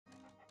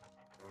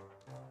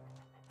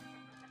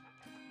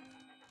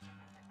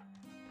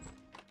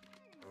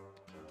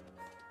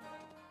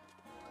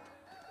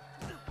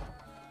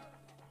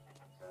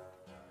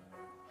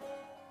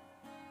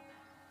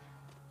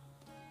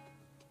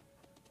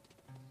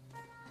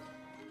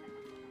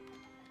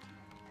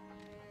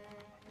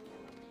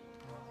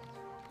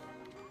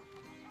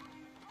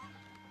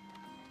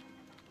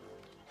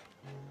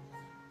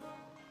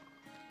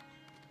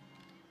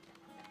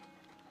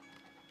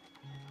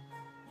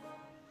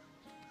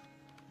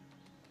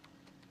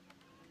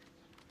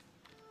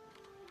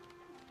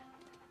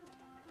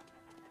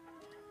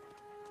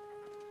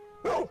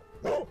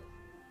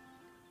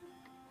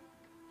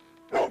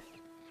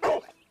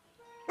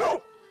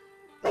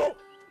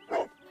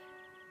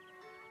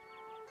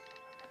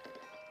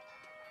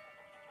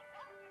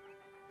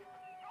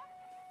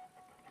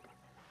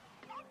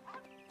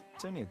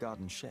It's only a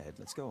garden shed.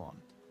 Let's go on.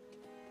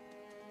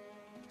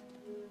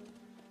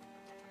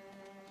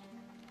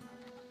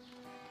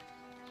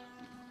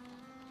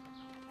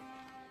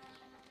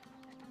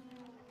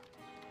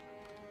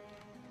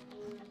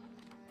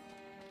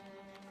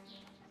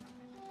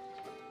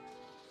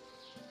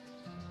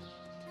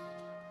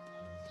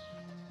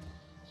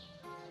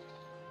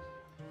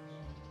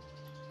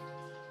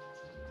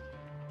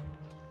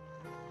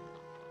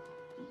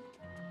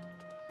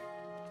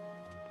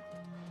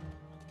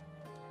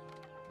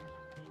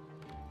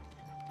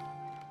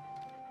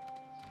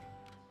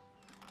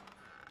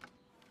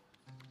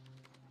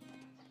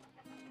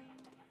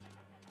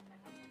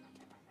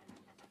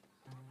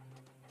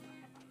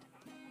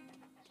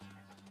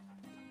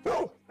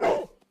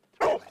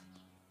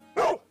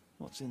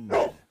 What's in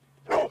there?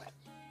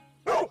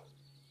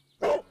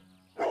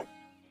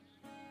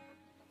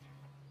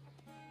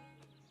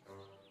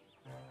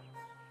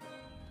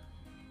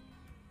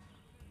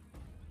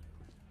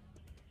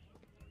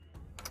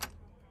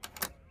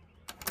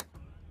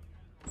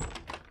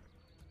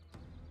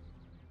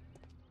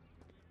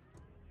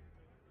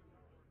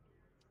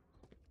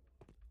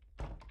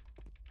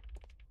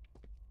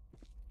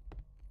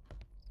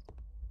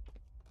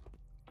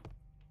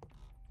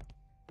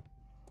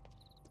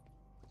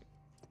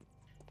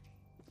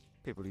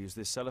 People use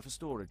this cellar for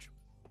storage.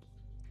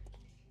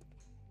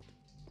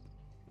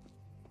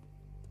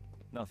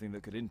 Nothing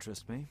that could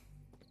interest me.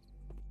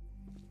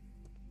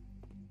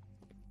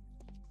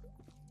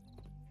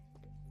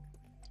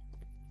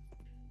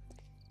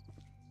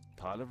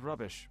 Pile of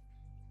rubbish.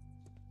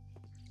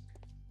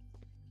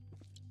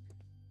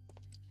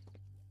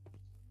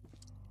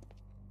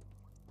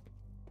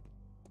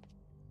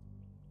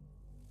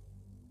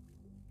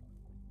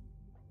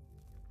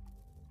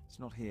 It's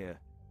not here.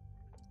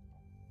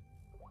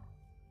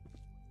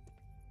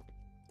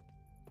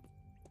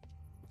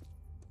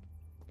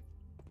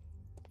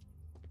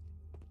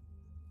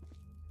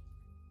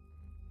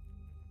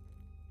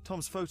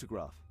 Tom's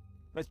photograph.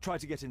 Let's try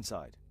to get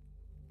inside.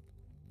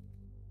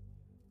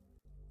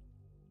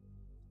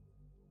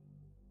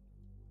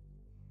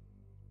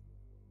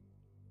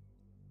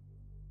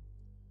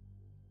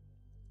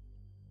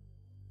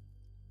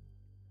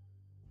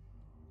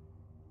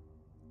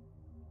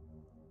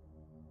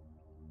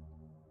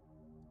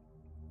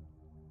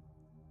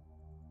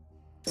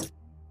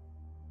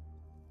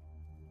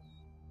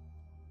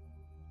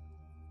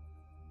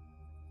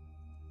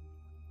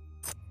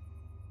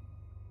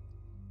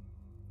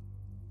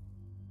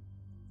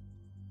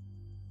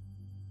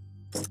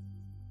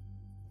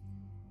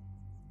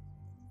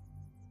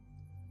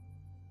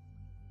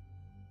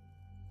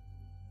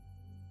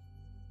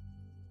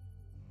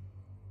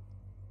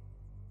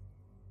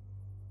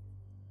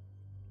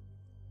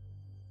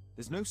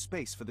 There's no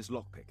space for this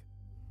lockpick.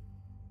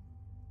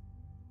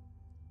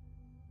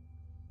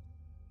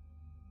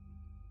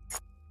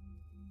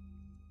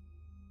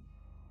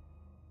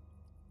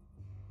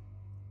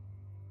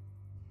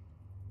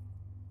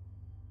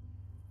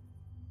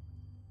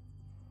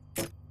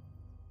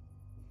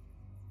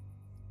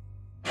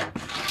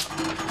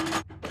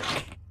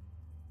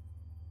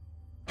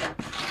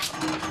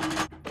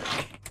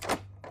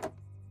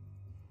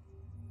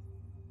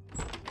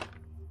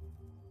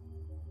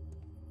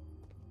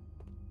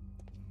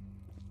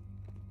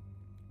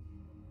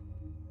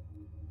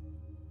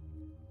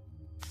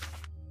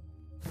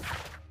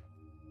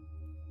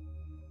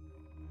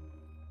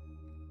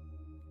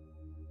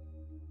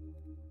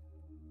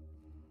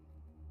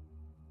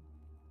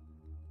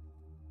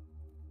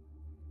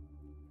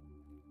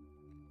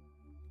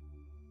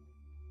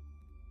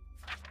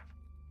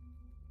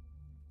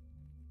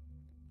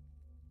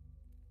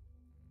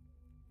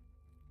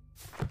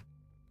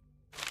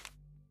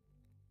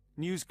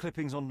 News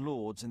clippings on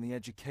Lords in the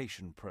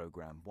education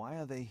program. Why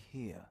are they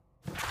here?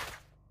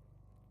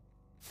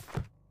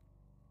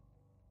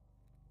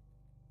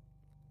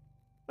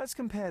 Let's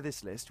compare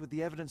this list with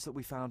the evidence that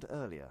we found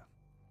earlier.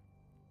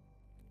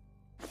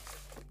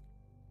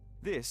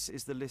 This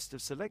is the list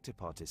of selected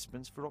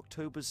participants for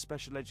October's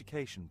special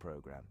education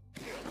program.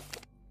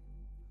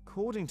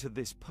 According to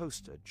this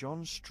poster,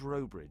 John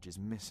Strobridge is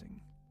missing.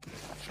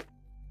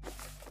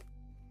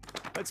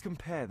 Let's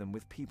compare them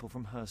with people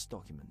from Hearst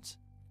documents.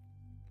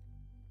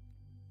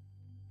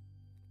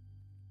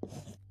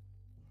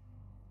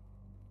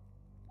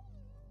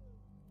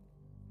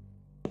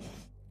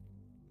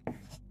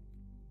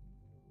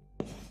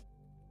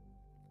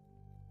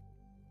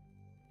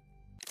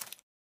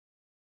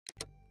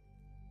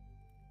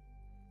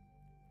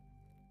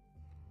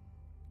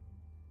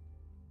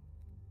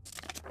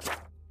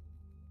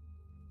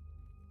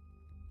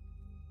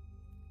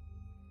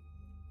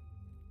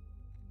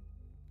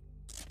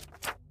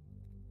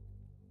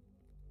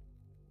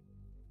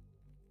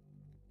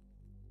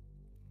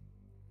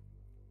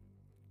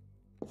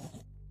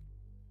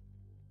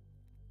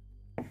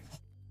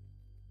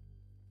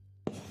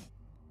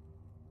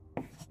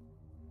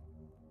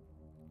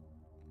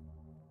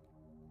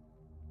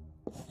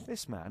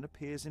 This man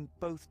appears in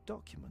both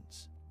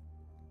documents.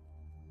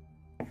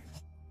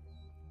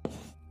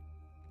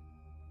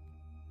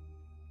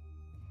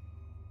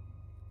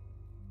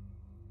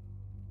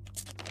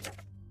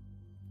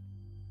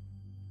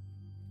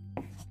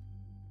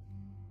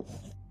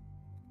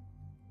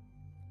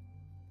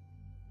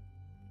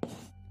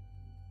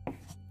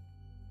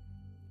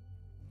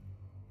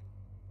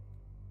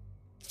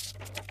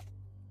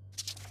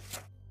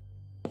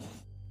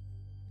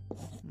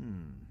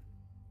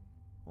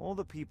 All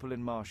the people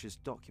in Marsh's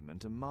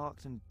document are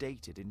marked and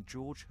dated in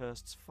George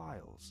Hurst's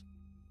files.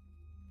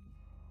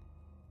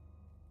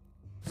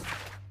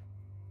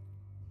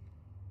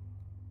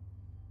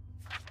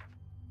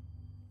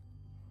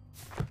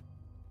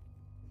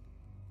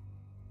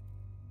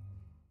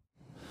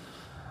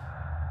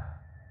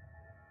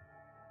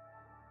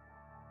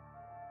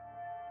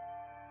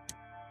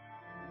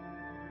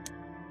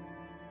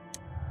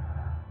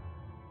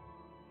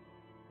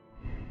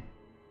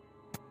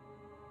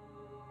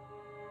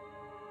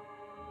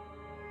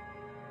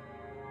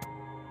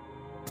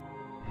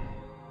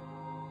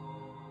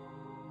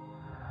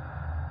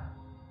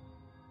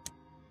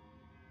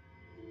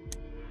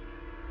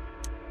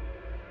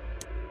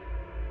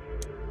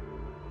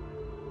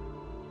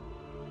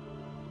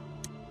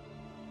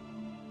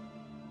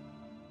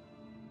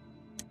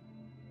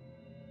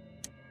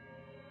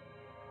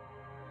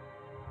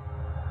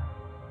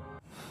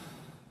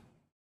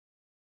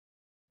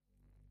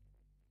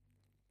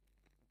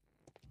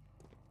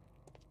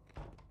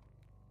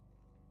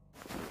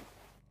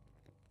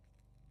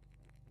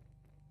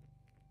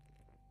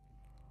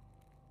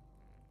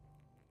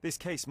 This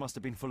case must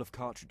have been full of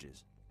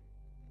cartridges.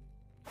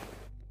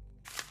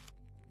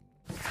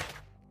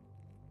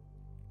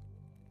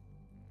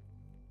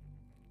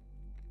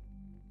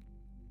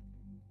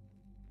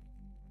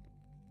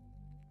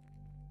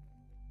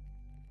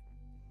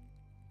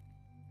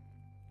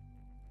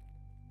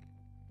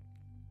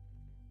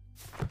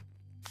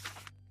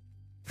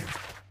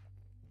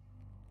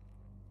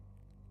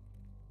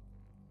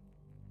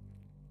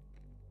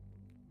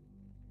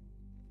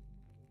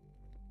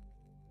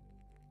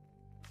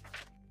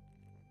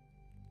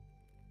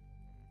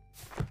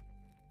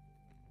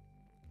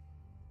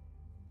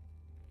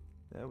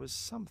 There was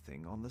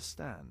something on the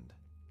stand.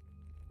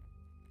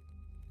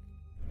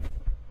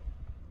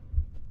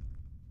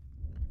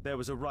 There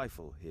was a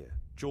rifle here.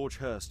 George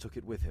Hurst took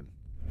it with him.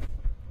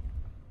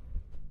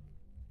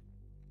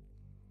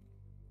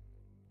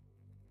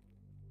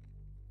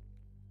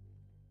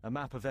 A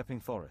map of Epping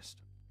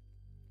Forest.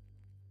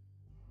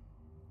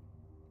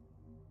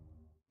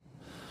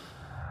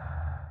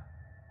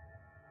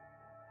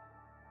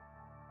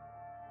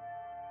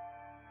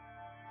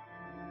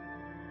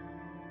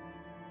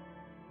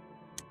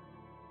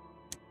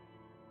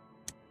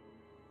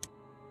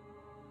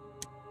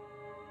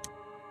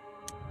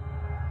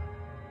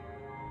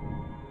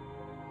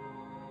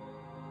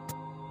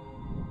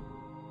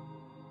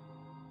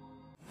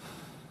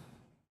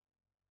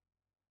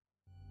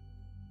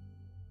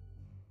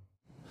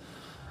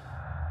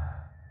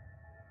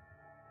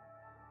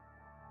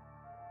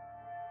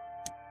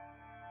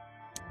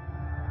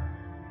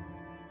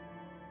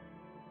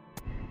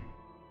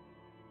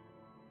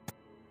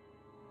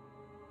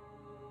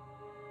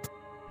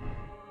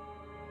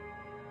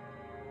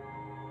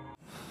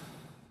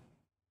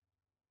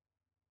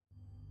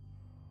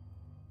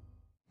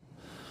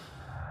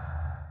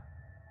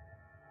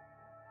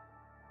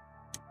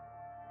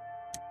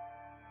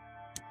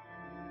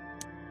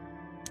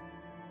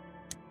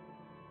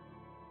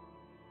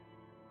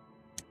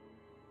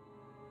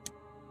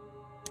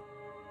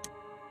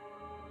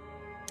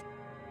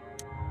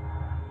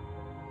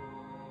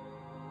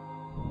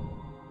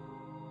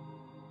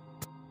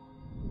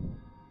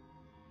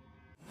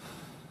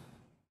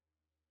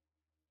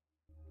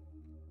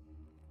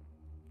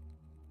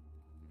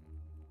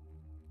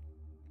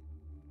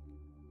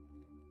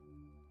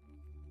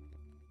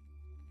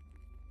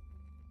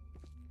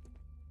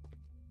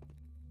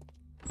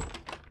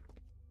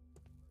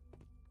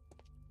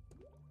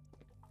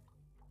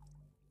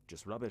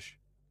 Just rubbish.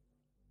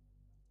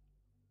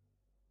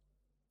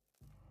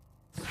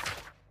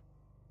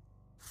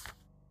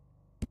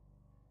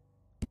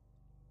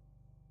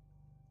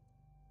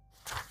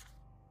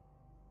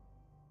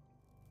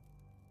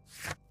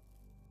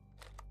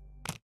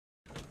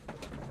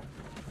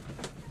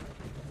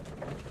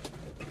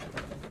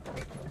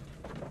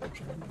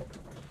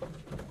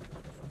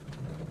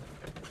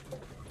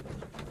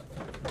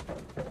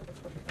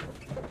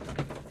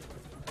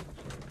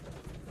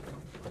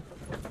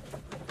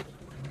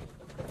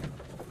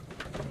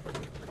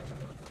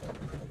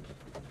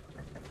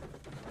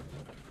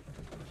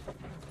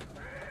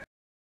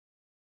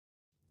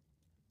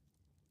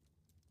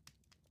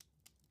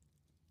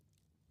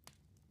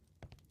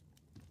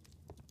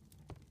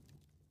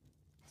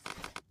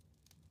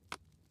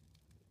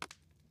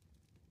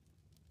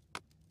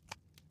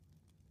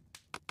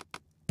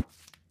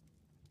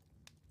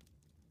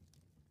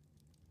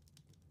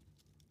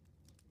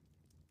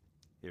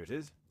 Here it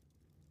is.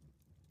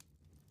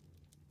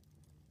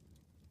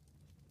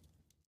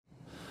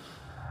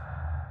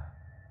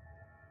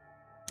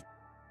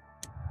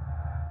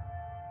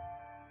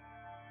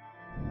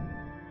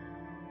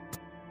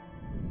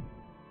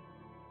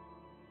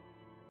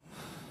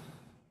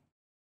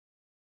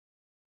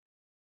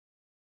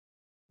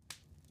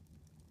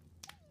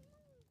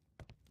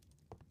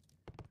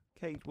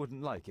 Kate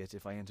wouldn't like it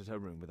if I entered her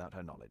room without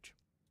her knowledge.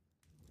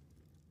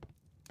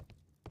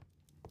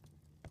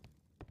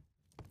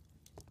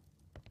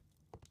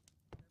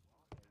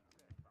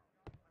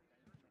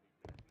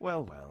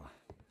 Well, well.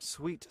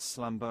 Sweet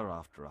slumber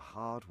after a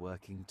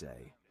hard-working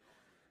day.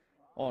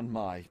 On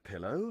my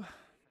pillow.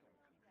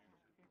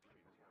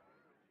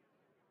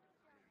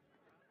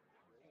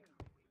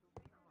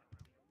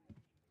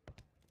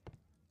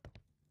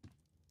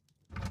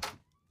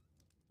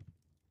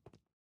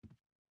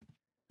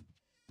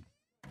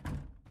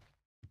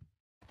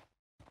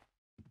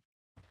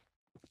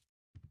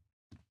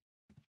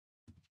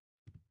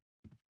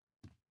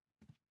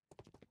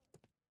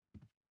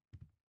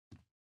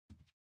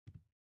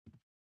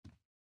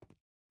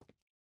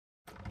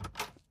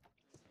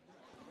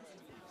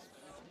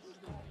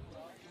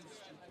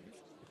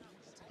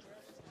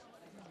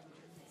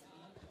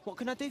 What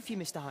can I do for you,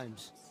 Mr.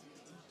 Holmes?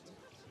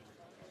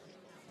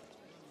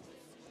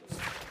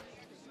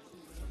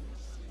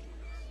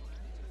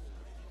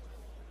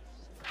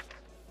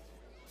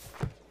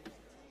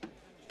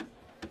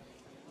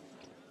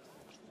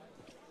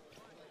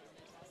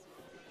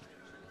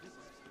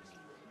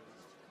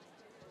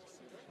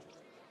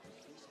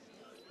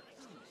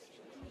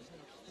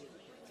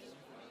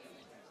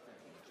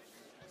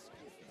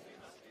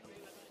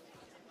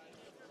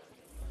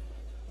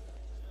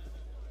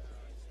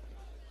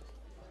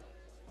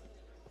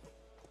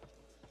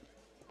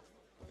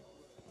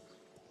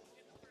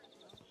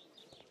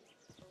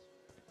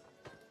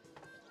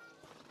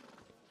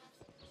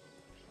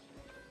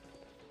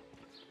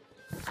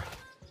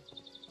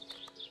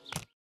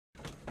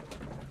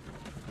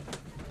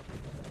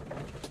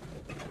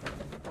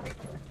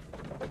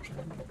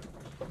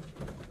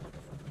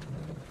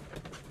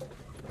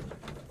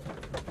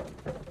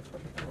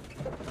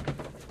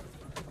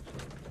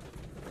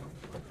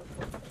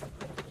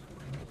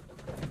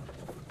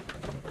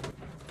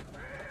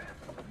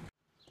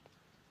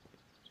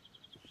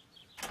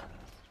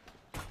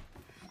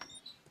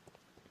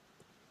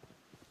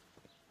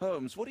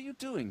 Holmes, what are you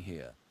doing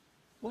here?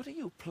 What are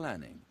you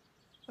planning?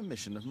 A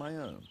mission of my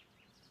own.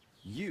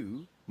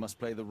 You must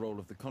play the role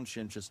of the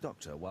conscientious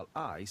doctor while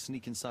I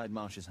sneak inside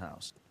Marsh's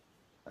house.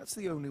 That's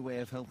the only way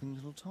of helping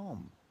little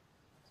Tom.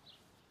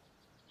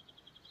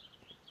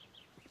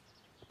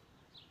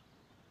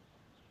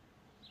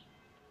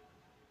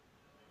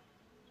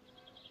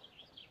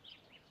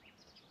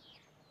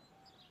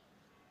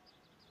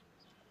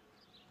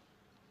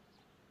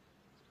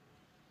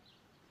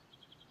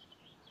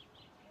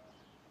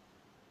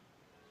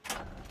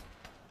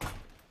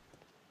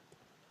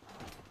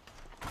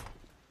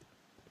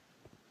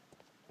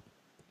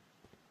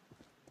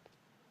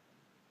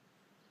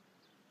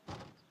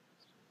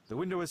 The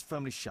window is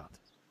firmly shut.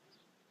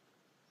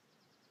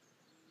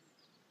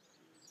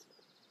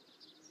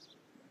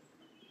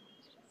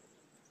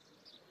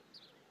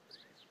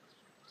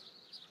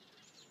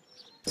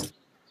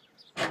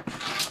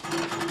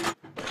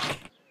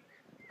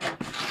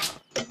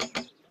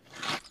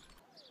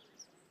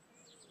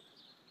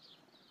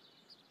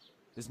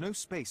 There's no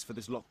space for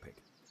this lockpick.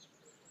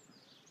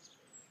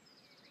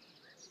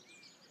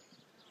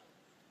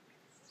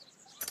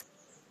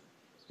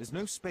 There's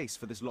no space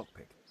for this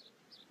lockpick.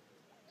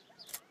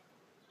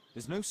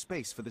 There's no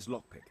space for this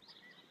lockpick.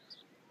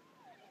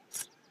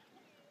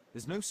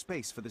 There's no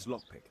space for this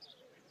lockpick.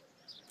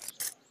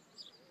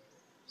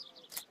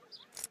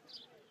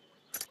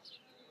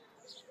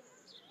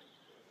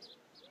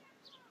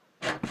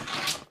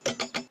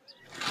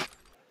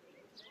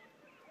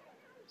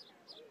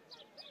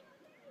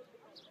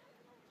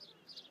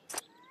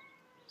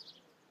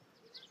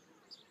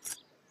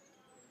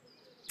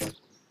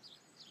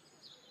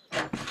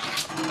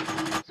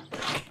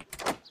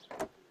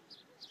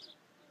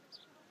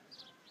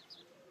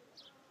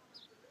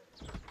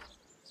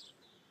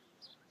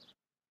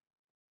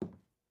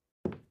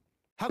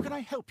 How can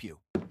I help you?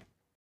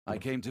 I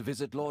came to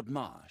visit Lord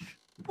Marsh.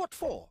 What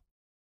for?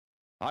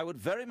 I would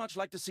very much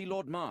like to see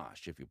Lord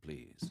Marsh, if you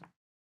please.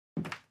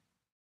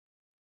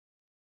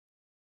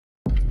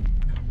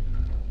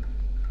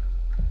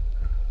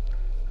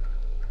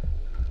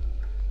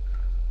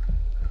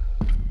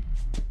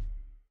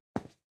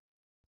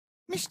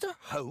 Mr.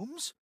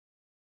 Holmes?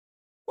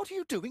 What are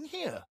you doing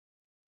here?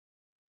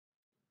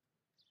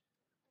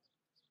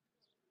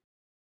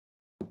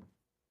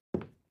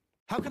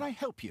 How can I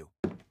help you?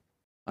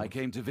 I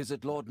came to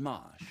visit Lord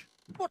Marsh.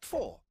 What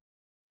for?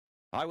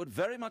 I would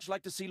very much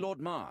like to see Lord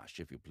Marsh,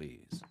 if you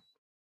please.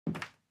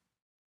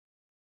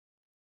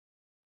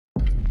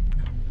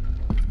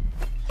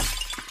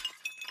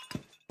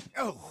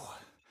 Oh,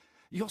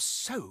 you're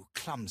so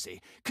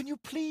clumsy. Can you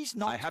please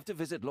not— I have to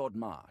visit Lord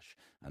Marsh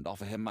and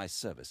offer him my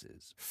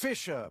services.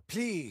 Fisher,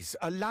 please,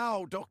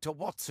 allow Dr.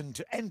 Watson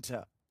to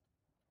enter.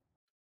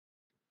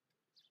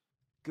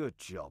 Good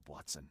job,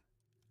 Watson.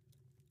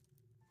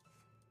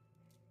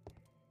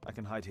 I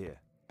can hide here.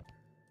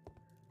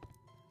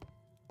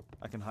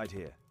 I can hide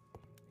here.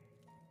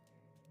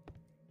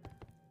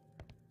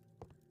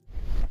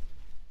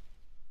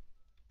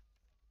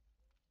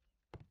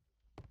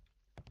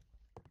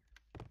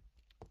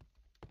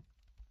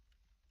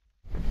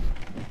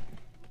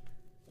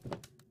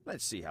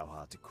 Let's see how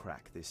hard to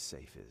crack this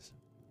safe is.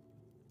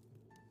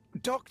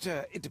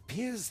 Doctor, it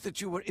appears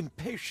that you were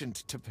impatient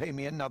to pay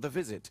me another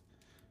visit.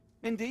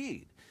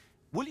 Indeed.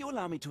 Will you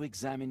allow me to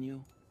examine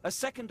you? A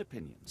second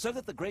opinion, so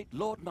that the great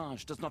Lord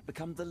Marsh does not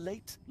become the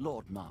late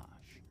Lord Marsh.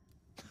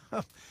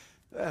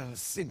 Well,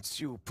 since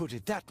you put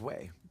it that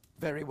way,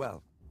 very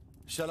well.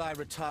 Shall I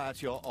retire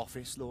to your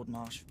office, Lord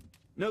Marsh?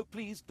 No,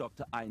 please,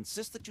 Doctor. I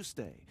insist that you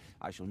stay.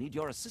 I shall need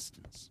your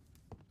assistance.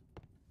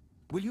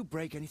 Will you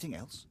break anything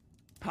else?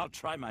 I'll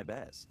try my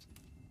best.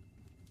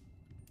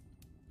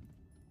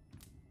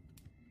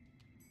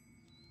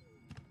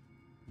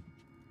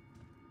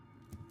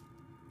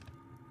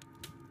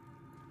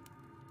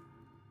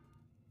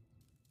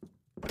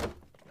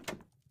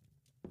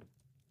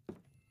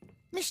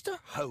 Mr.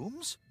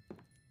 Holmes?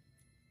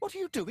 What are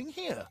you doing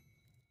here?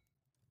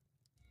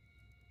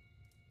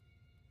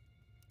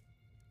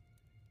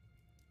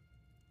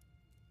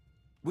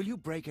 Will you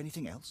break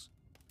anything else?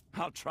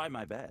 I'll try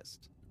my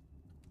best.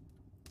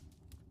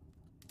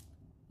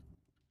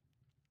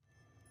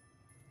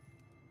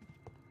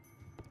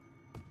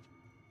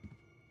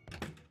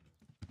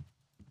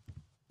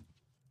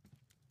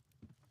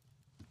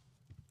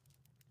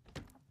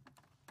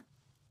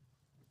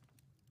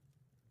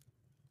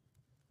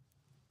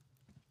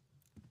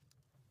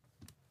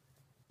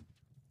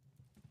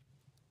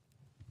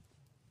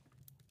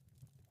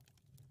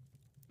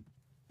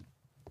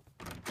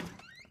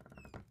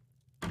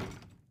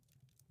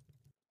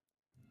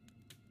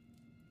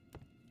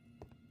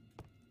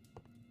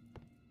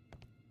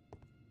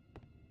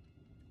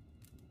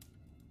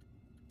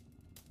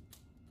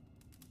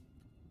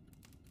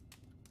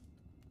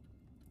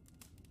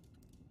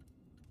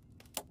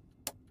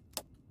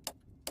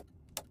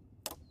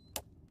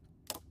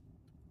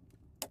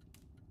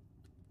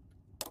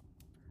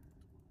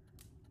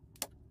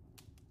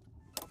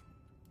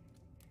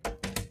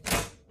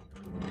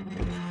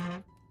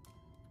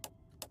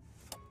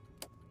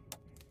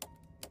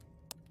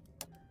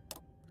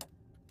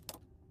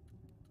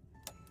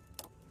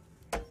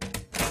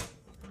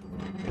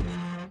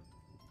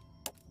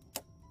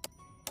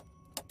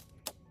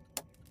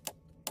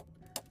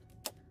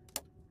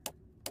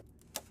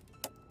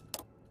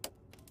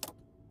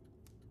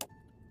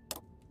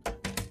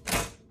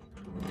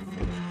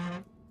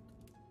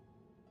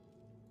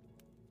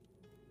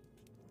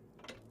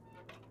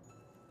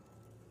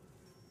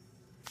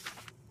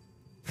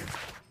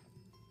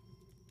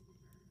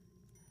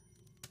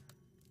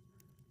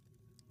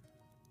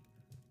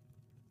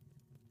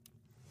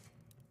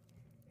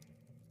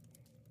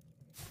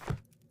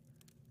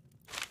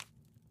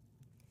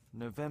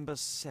 November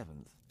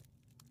 7th.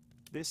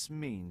 This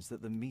means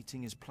that the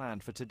meeting is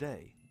planned for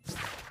today.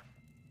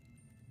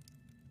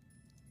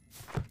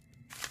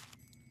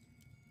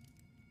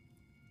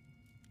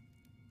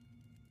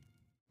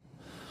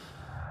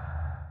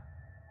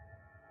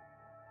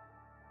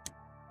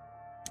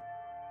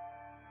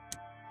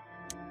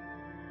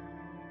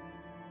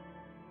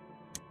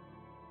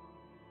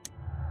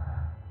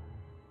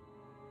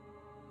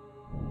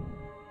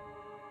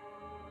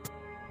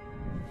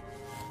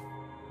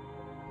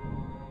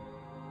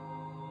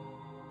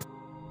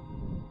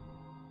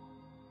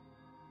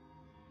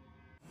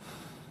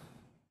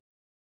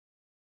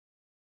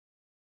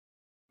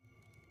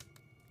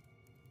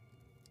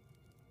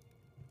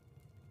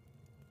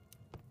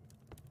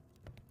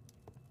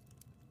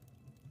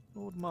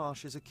 Lord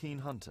Marsh is a keen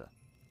hunter.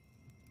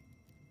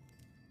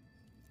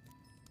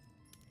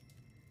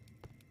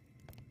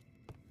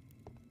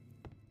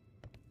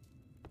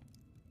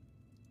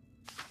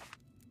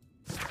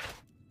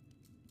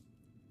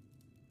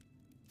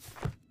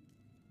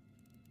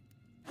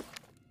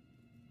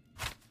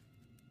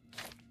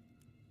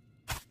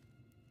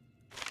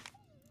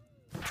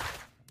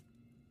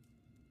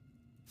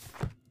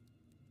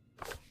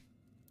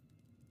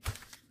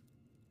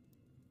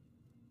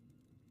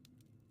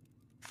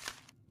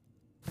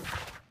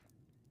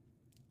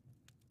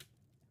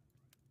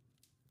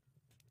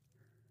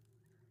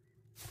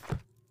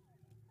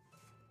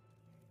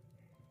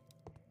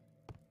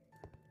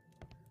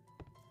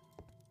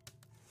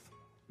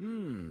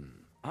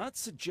 I'd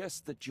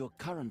suggest that your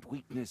current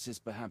weakness is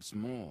perhaps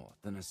more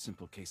than a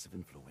simple case of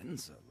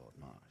influenza, Lord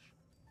Marsh.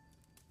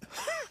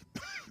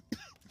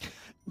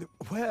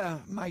 Where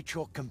might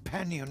your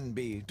companion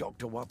be,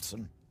 Dr.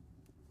 Watson?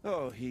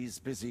 Oh, he's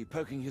busy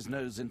poking his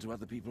nose into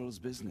other people's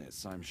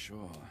business, I'm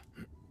sure.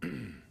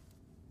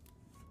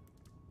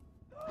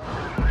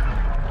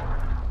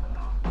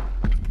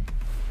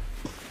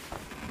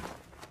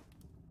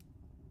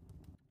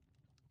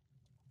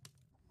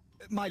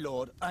 My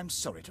lord, I'm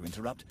sorry to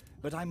interrupt,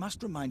 but I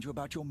must remind you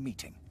about your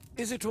meeting.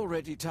 Is it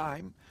already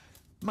time?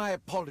 My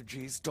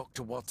apologies,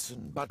 Dr.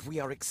 Watson, but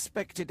we are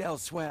expected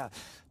elsewhere.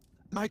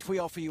 Might we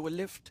offer you a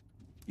lift?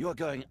 You are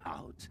going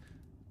out?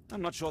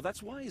 I'm not sure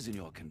that's wise in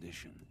your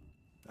condition.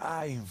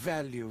 I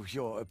value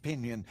your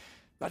opinion,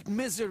 but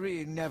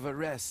misery never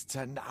rests,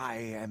 and I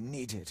am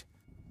needed.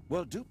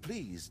 Well, do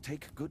please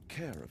take good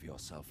care of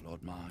yourself,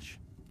 Lord Marsh.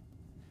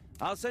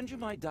 I'll send you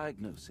my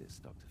diagnosis,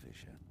 Dr.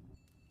 Fisher.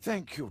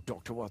 Thank you,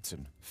 Dr.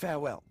 Watson.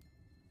 Farewell.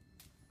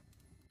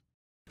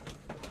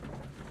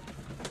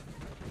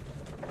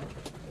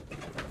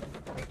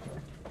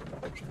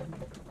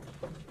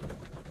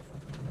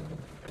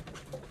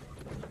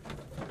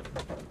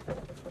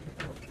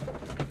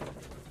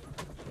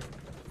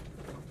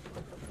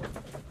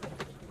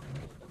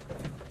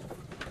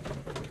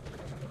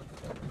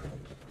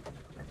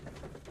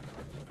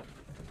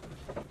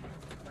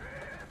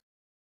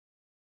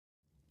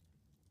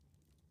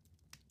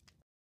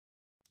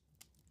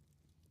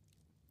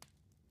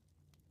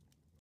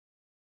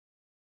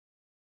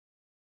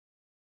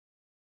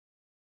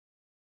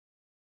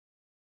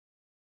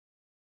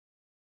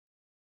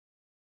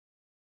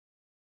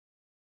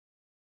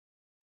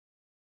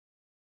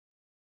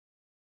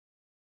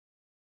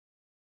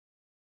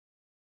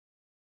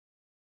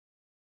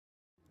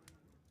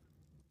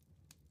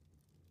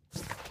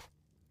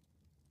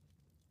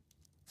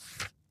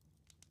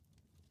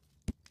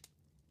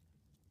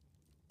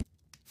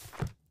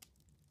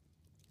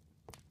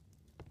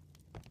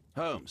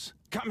 Holmes,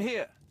 come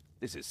here.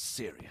 This is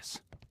serious.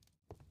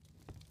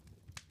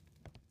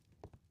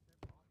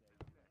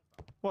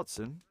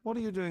 Watson, what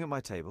are you doing at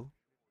my table?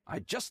 I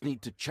just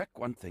need to check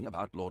one thing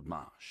about Lord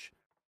Marsh.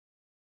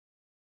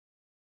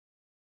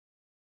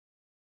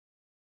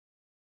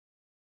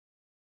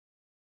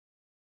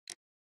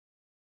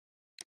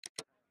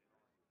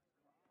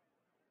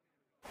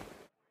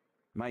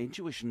 My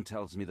intuition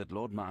tells me that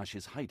Lord Marsh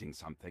is hiding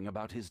something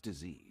about his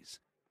disease.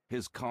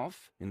 His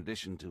cough, in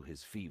addition to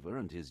his fever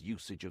and his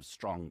usage of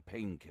strong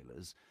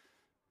painkillers,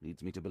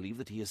 leads me to believe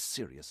that he is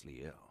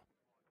seriously ill.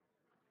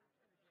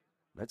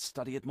 Let's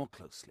study it more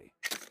closely.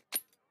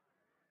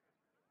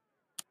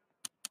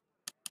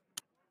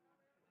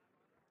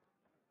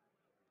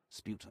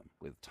 Sputum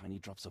with tiny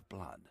drops of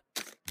blood.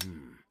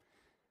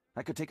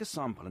 I could take a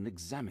sample and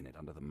examine it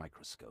under the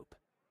microscope.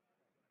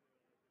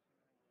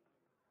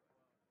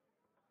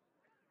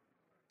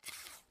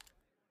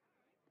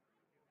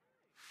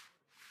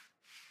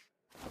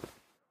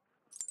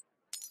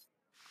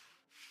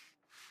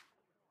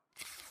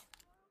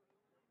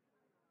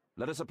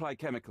 Let us apply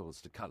chemicals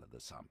to color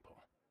the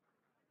sample.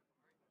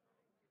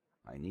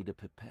 I need a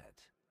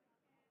pipette.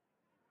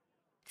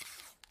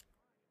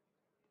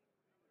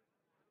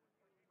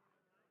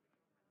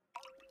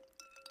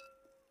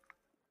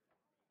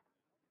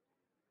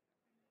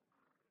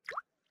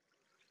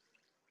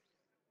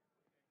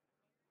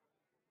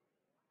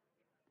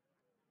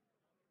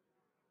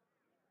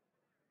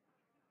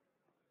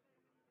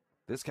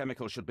 This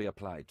chemical should be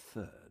applied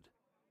third.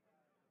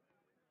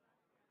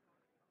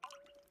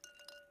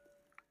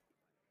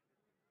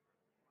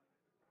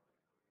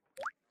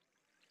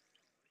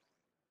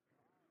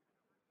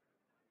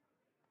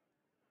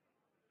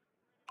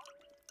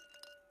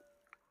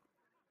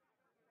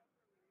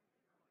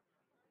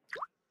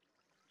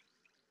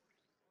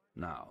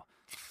 Now,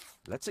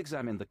 let's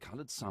examine the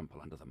colored sample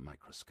under the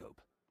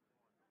microscope.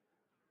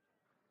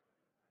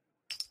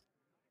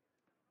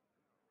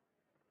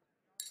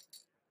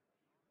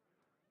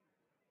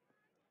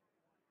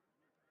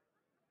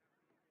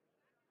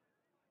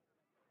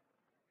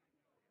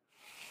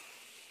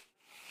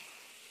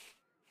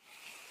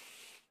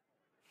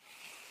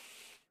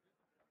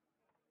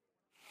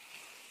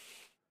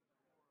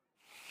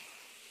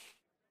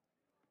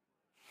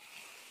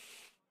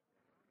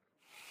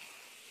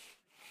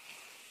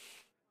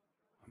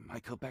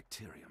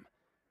 Mycobacterium.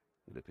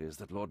 It appears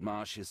that Lord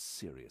Marsh is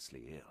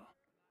seriously ill.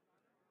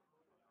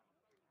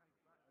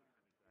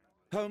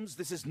 Holmes,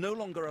 this is no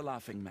longer a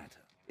laughing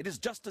matter. It is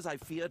just as I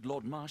feared.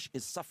 Lord Marsh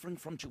is suffering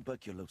from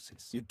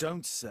tuberculosis. You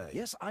don't say.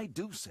 Yes, I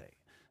do say.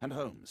 And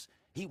Holmes,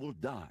 he will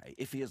die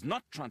if he is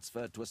not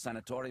transferred to a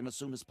sanatorium as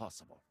soon as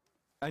possible.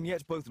 And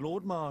yet both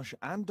Lord Marsh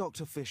and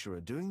Dr. Fisher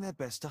are doing their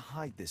best to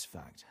hide this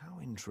fact. How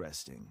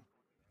interesting.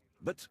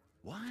 But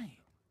why?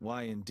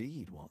 Why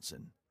indeed,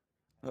 Watson?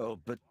 Oh,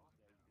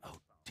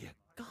 dear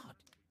God,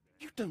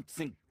 you don't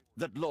think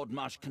that Lord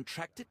Marsh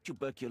contracted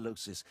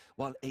tuberculosis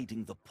while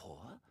aiding the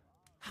poor?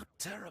 How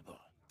terrible.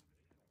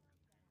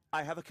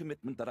 I have a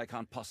commitment that I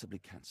can't possibly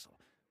cancel.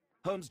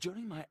 Holmes,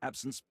 during my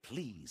absence,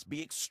 please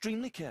be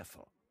extremely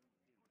careful.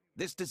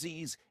 This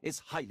disease is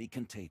highly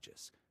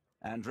contagious.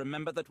 And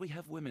remember that we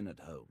have women at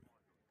home.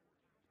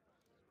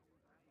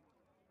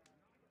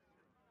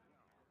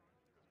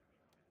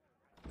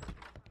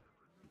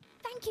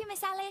 Thank you,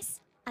 Miss Alice.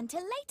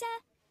 Until later.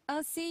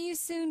 I'll see you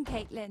soon,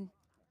 Caitlin.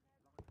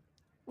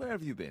 Where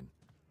have you been?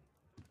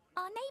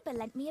 Our neighbour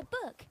lent me a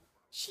book.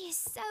 She is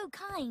so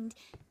kind.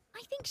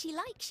 I think she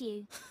likes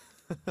you.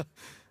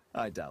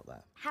 I doubt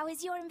that. How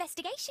is your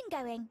investigation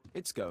going?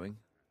 It's going.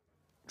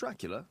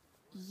 Dracula?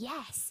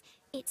 Yes,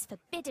 it's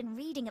forbidden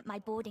reading at my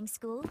boarding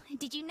school.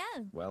 Did you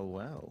know? Well,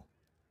 well.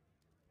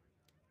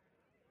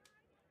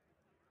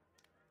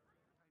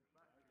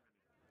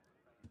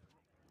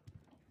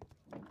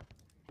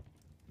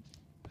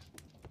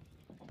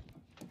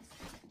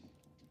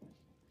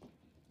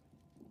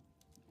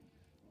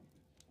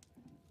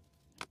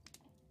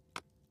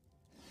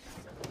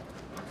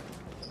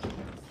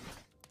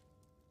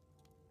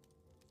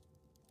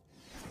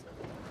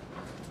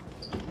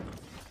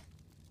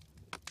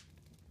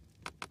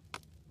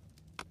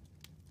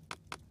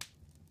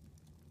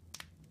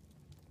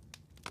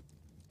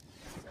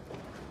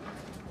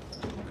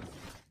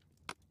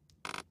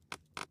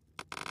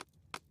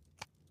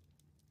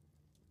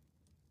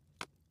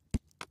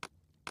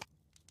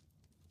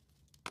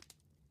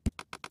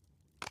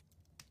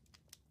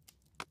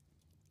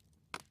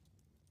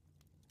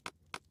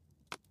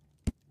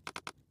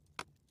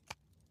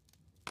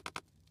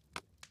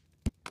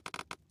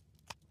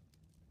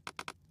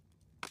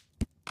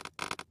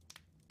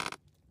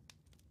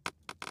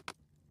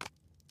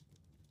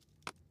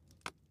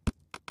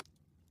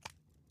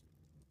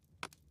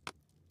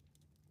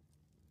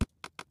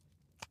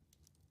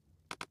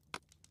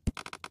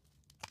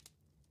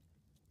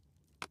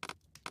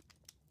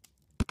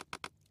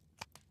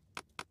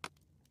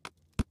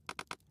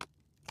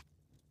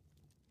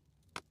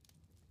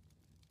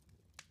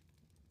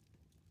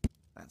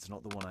 That's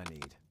not the one I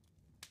need.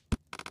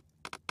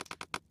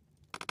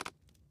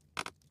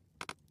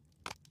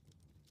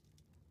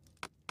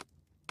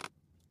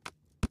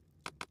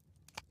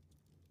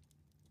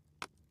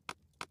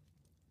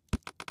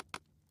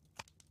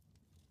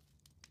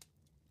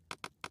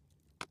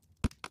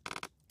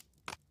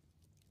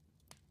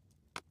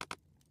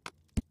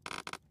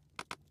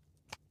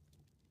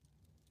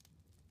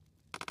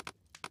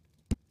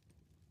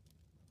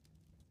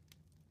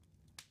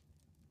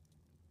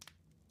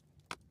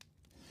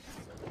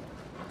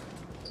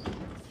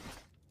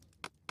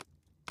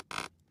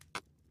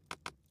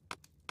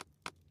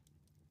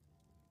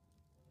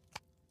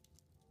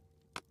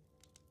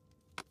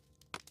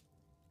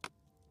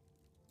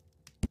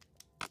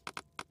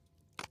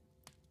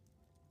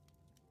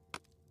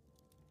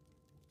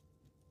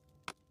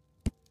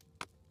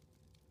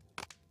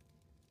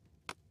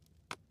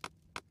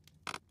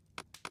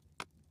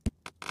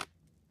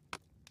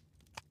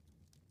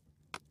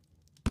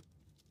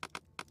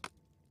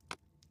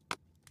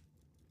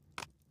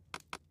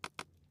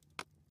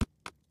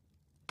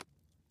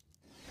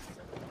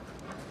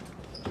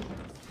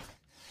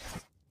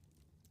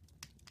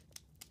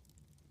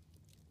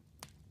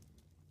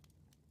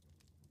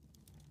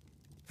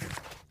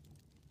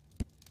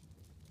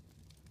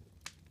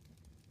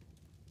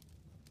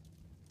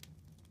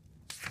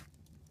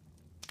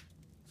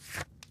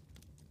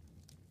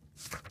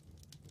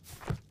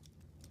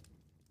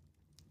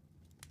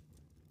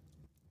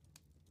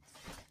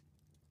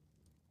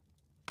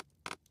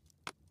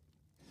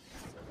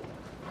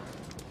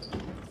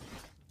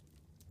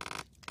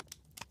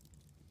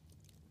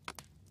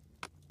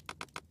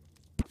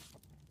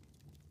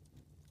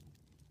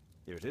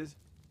 it is.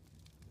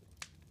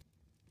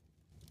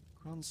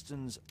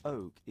 Cranston's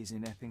Oak is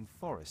in Epping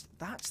Forest.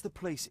 That's the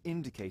place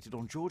indicated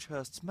on George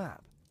Hurst's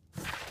map.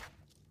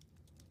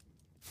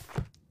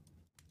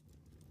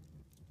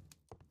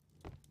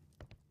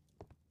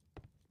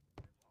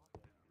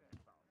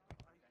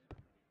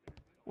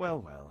 Well,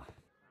 well.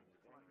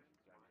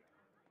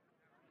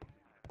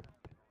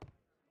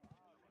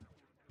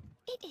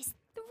 It is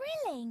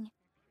thrilling.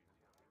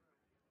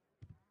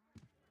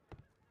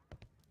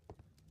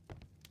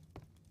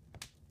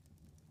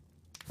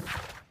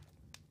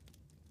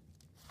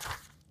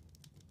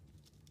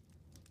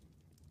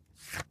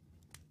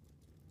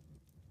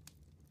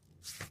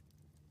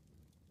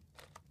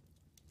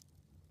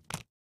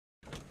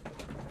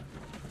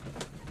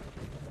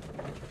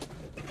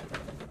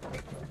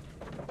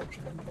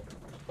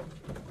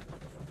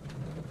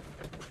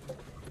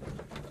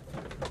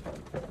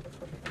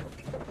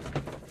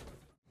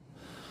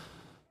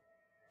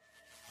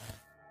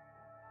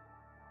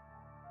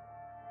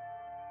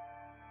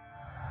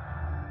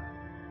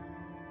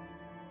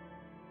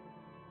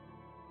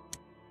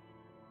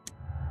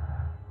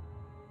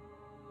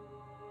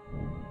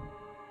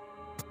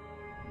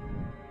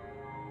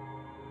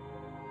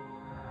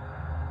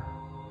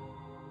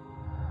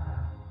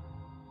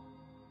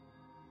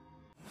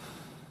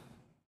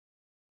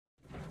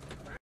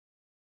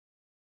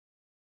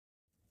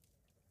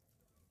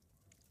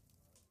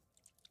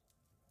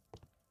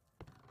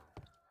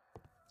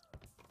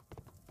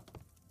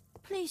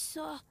 Please,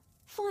 sir,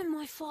 find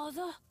my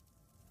father.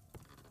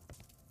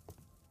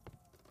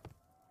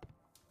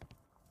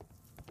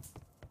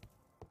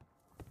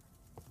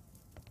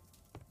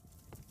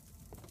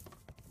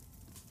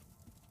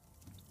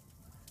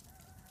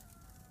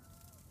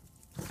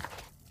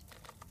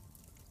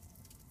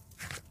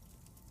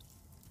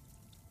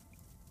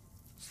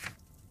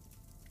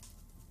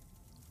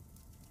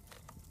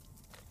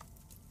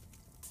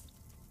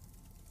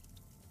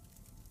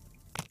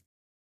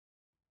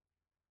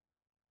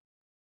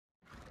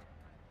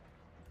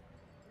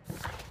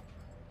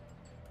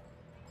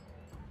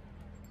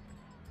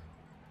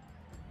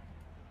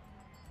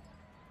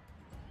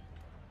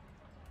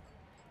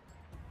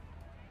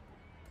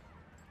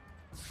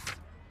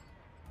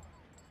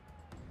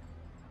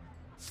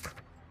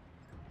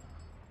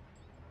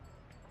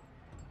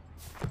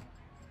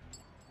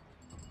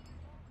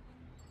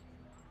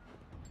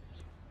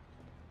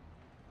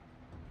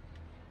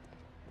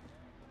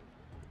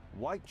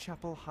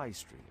 Whitechapel High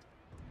Street.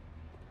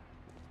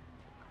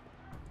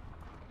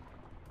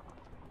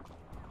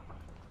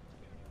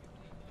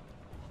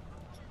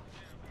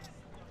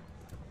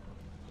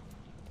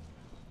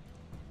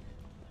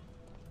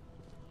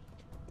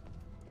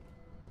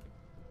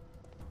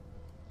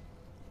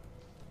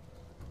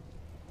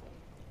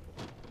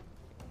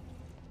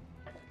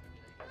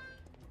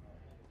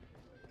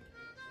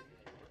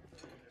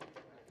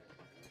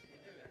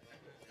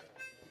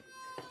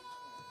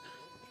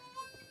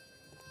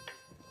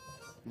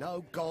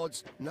 No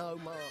gods, no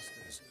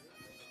masters.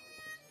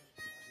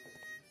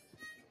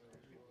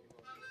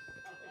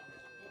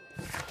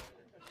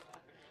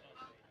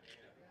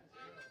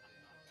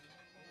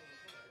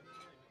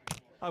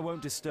 I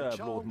won't disturb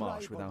Child Lord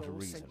Marsh Labour without a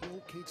laws reason. sent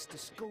your kids to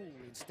school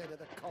instead of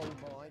the coal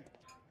mine.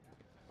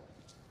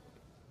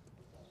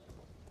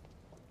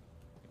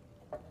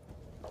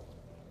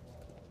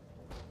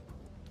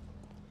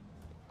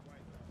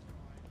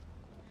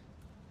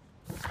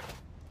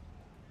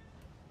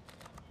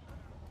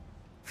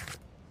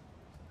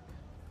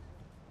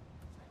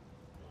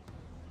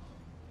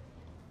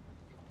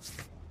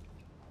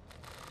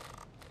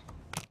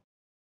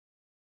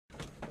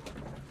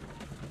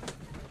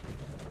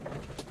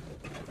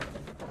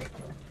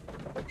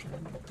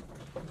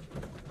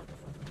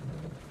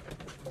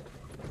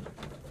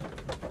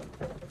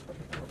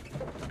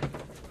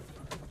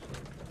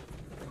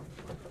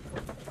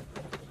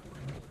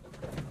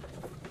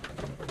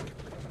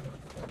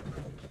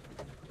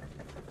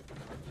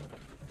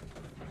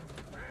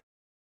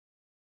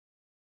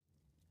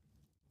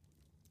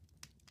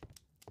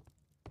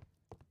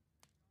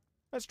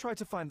 Let's try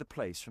to find the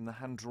place from the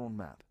hand-drawn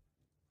map.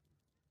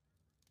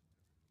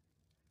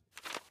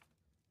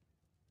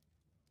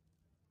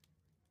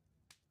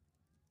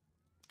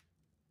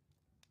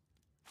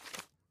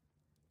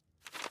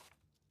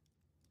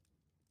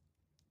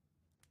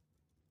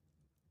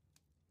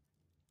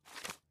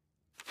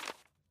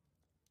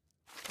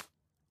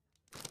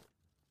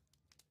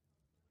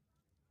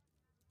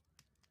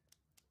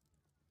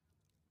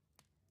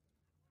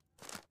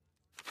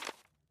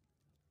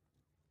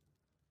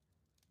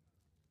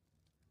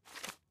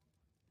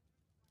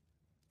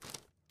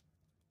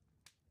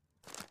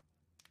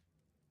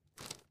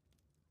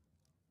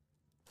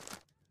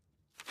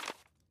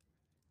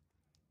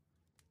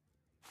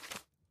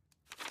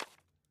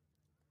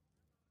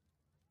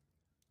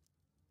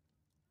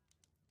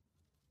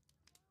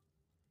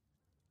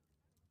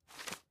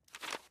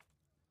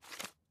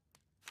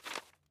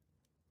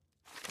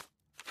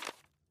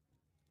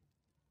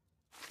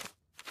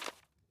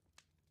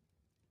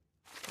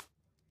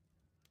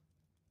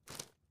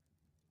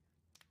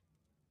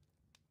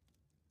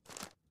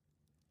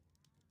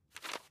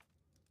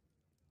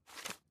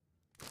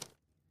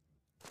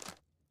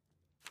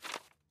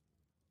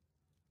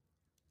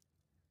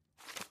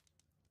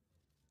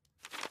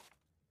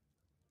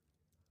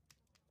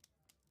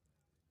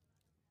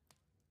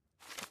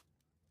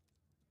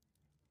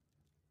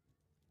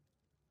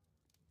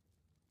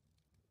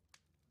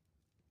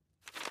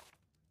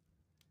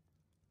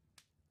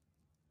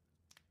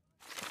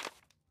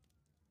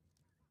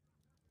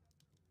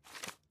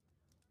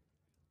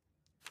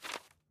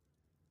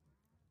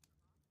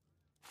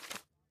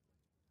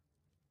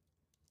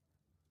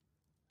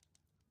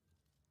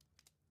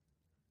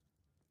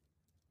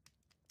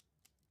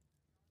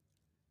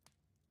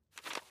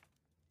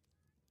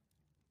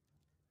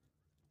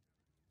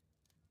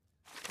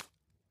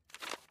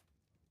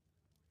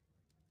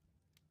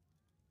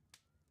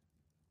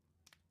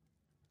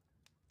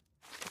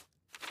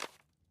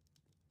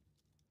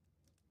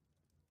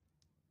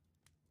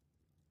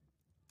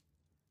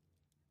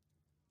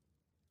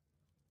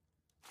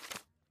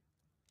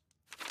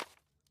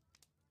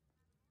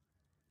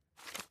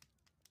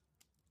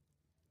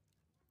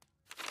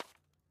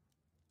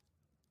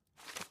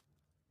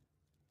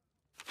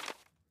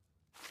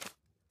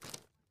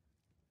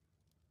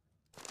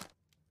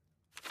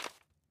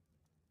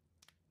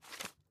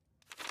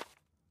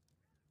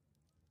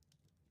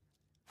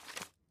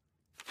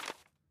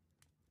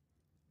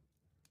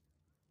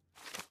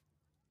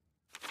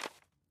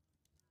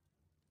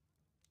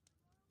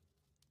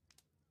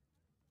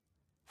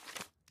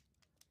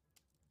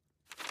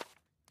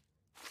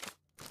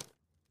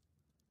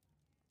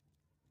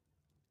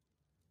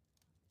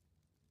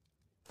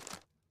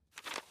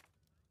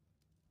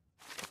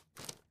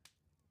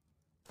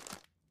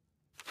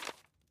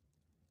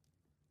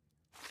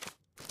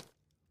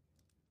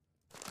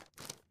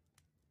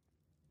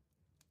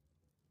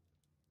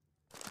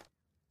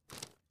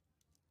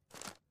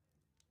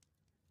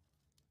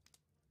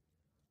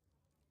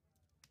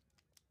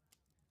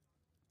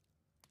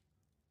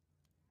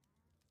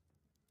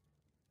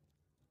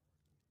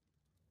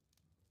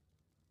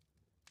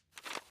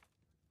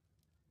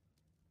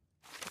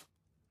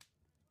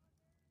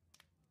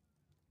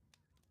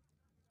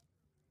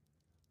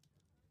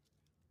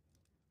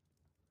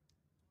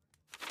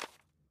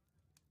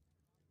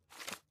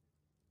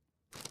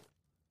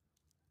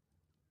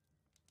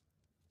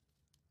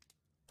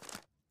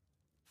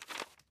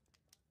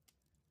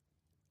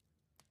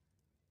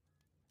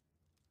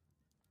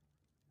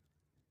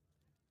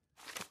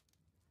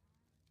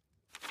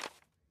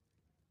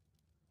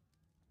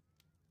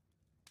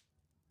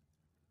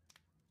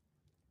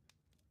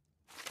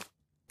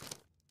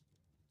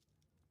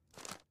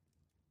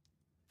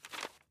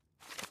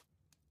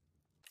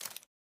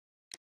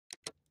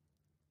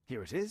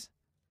 Here it is.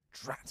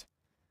 Drat.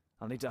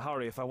 I'll need to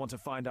hurry if I want to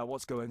find out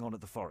what's going on at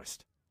the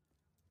forest.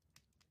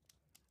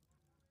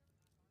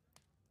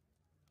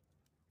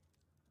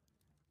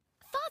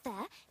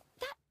 Father,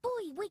 that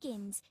boy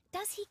Wiggins,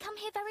 does he come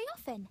here very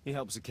often? He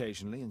helps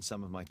occasionally in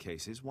some of my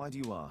cases. Why do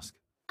you ask?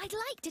 I'd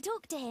like to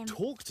talk to him.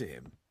 Talk to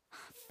him?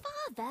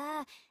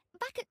 Father,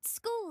 back at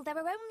school there are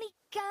only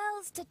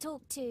girls to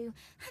talk to,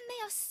 and they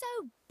are so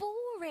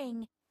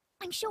boring.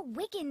 I'm sure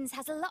Wiggins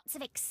has lots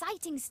of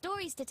exciting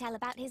stories to tell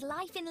about his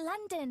life in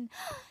London.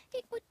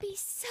 It would be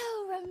so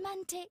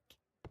romantic.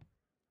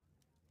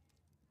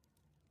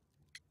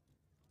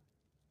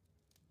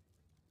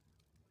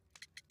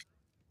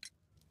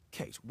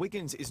 Kate,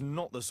 Wiggins is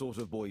not the sort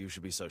of boy you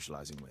should be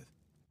socializing with.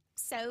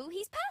 So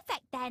he's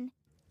perfect then.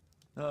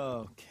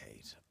 Oh,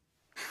 Kate.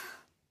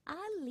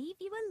 I'll leave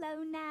you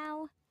alone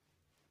now.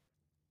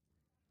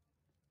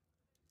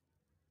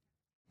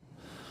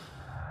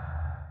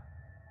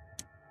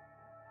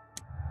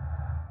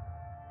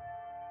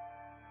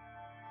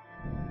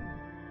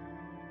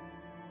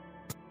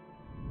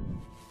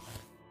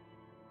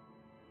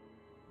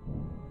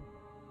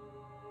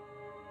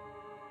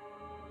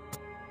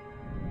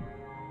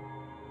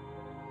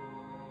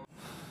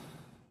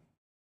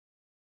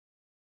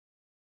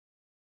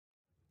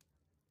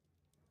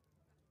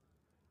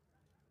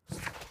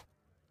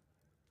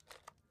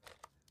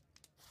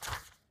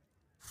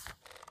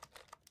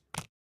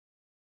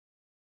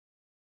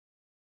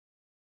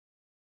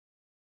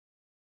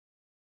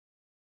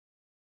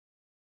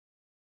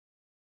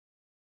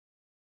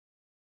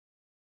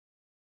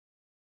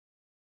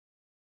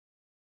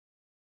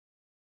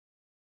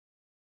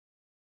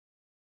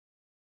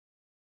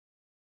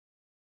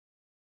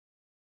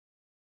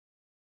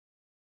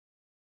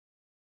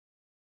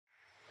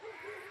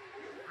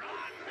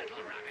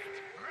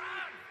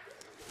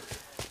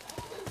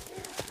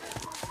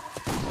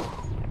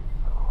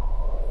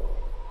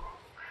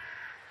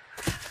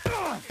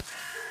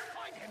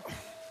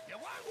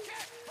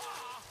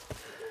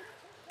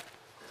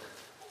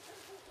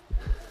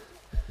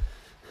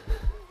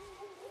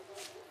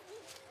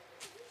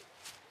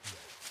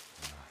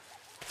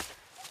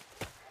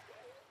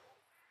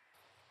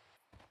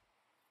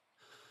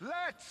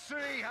 Let's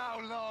see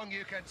how long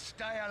you can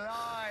stay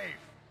alive.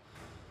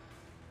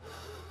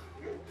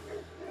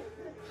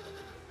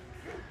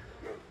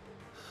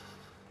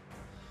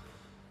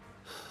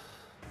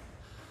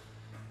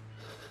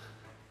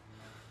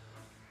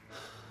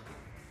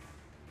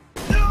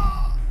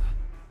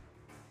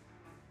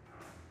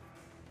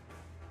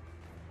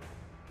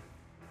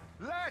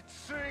 Let's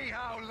see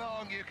how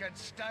long you can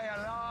stay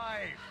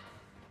alive.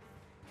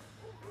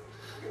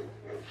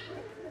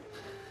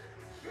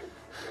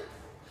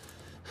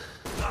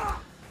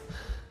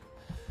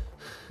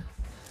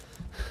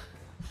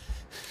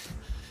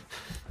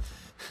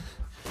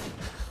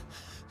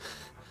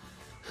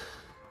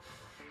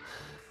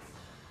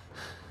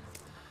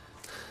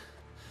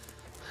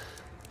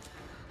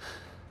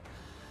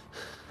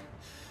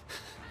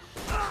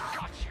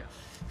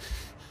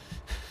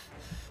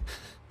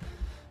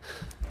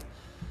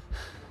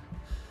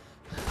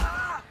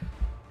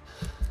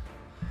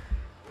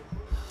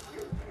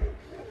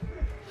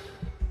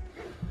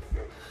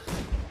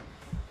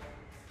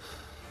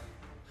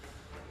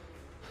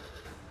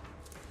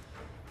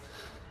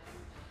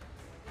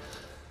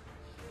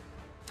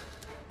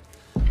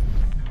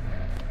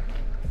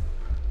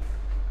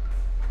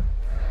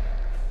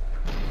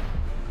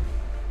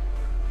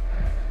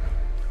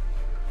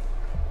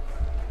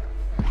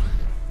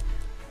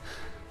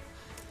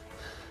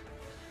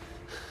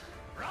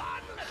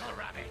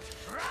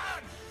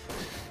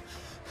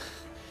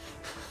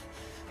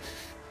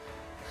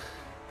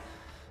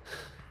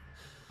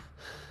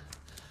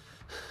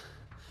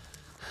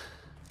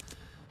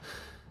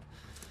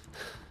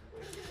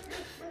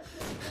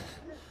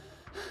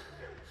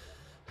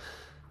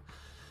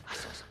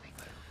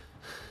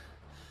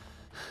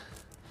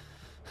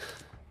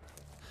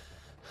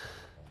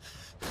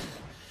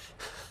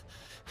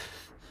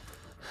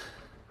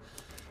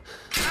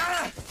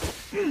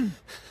 You're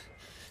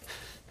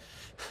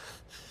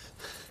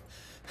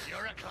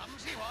a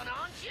clumsy one,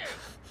 aren't you?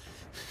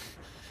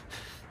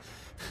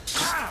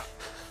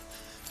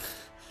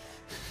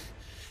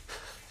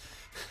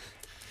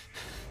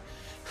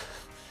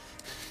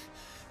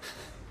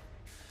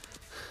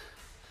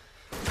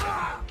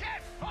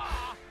 Get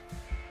far!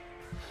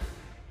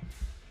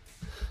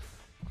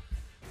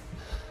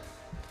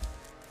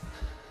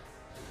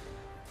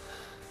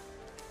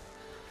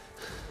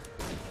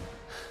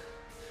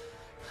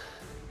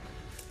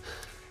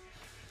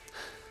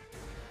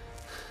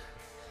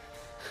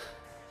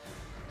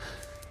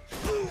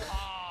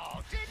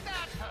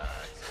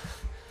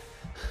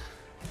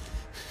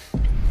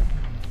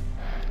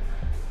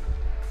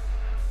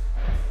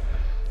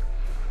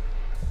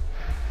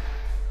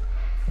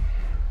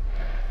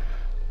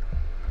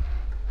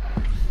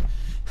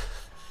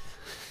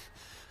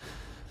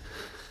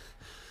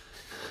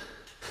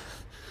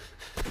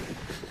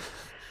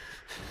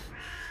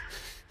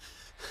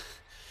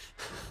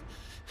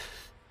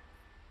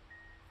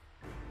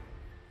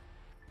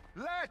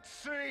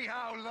 see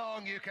how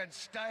long you can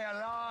stay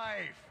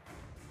alive!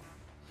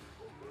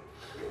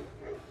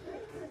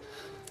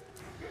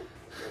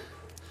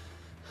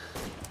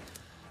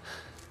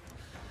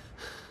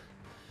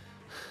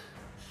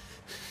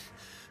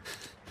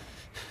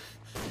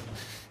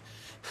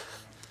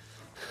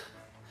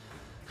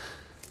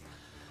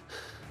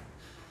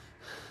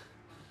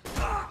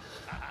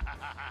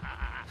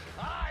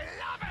 I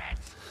love it!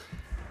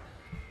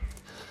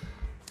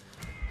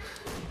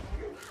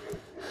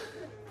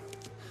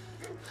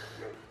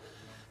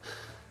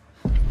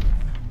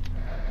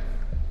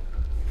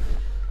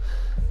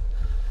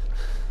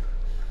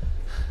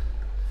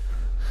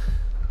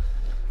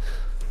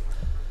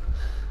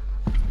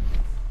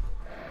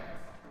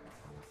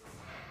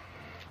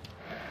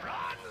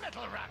 Run,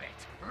 little rabbit!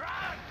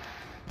 Run!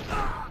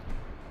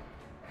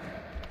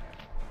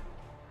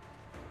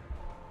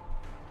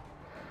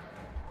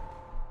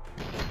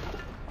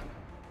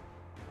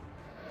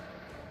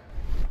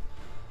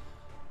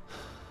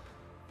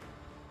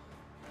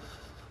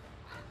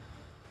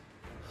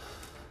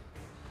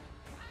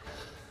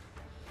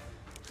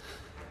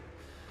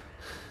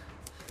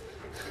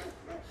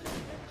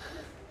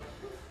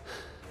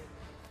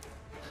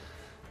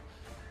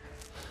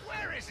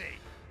 Where is he?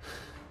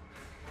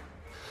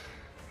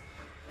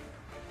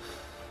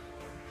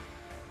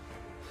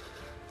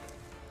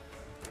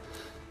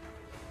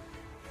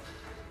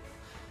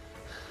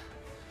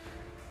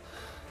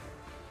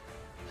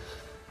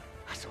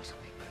 I saw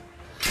something move.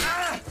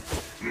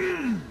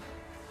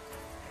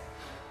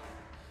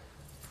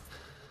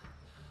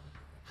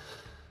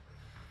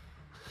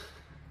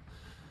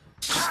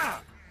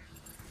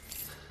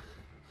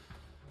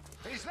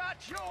 Is that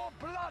your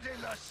blood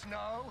in the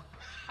snow?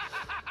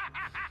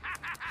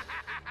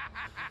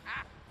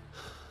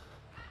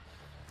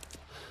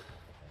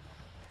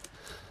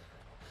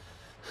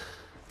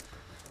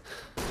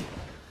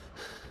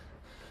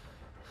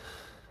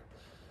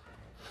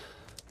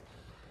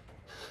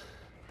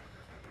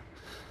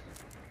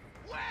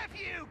 Where have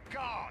you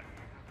gone?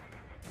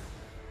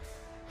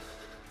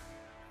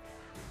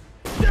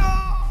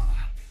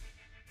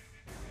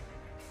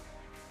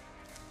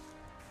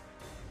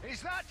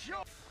 Is that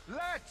your...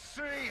 Let's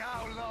see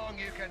how long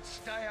you can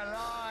stay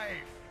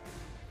alive!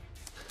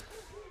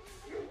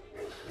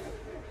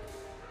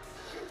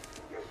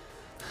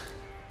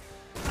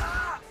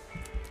 Ah!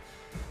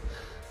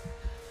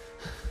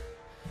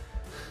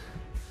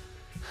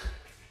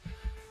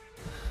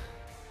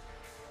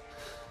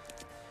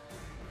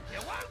 You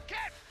won't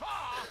get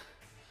far!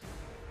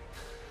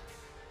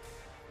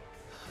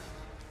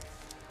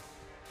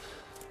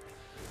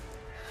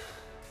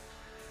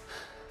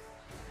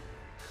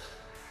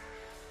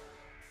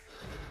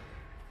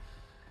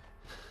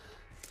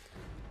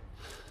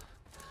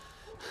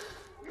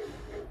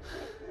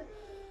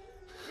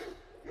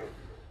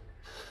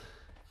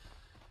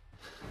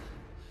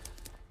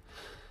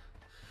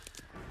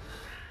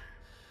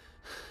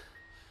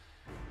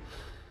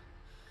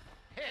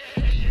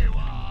 Here you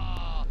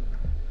are!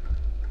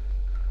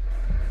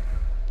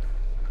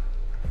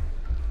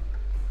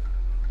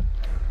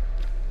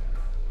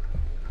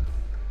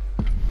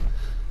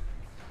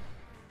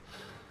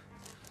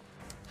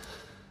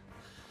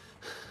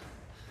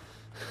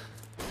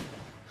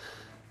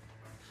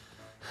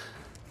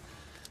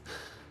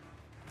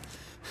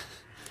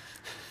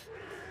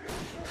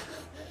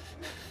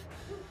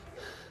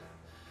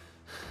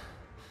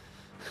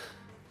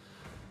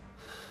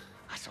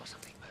 I saw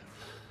something move.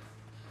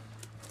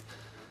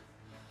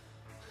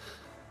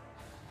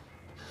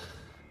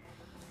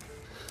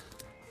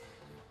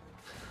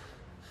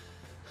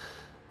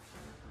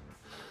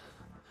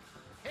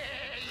 Here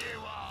you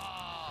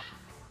are!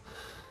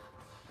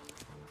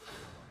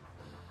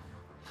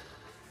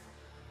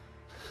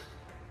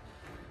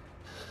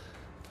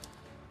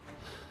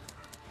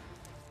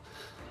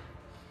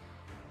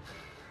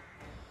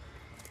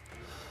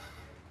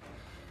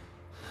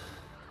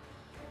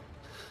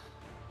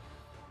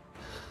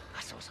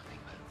 I saw something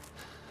move.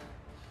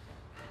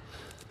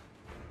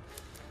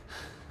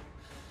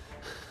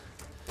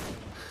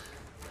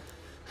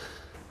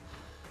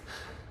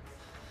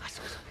 I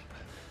saw something move.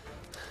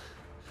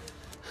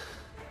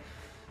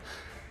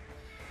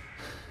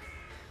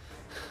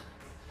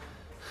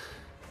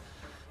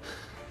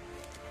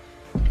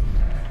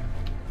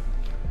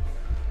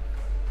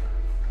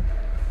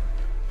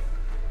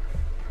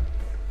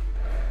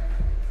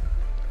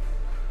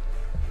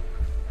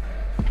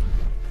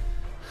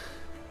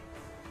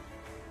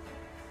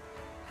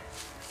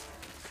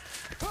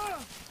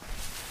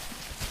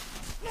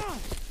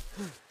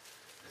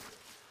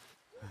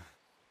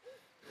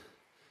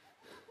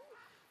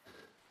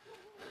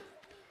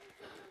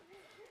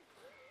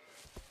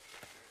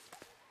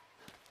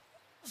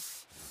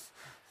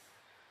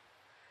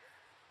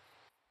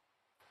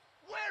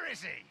 Where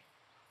is he?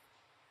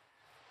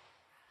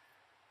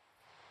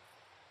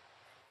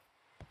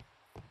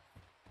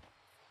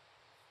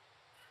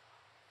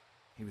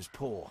 He was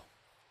poor.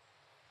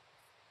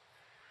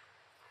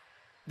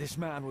 This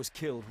man was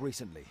killed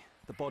recently.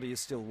 The body is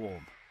still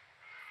warm.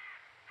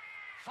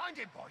 Find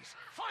him, boys!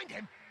 Find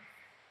him!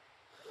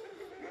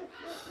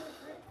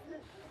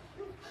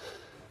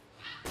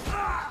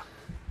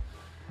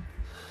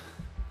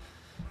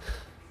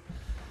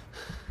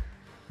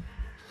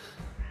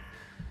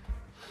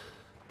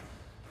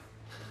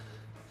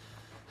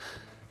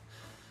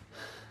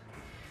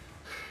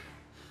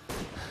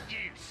 You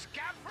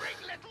scampering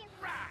little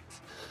rat!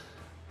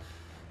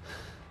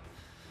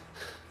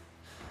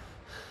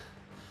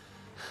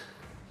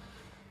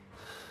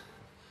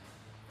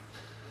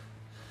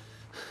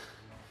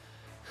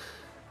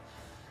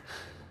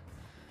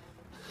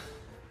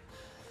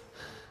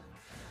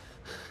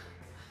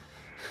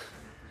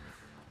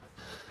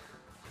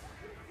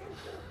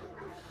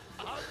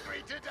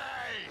 Hungry today!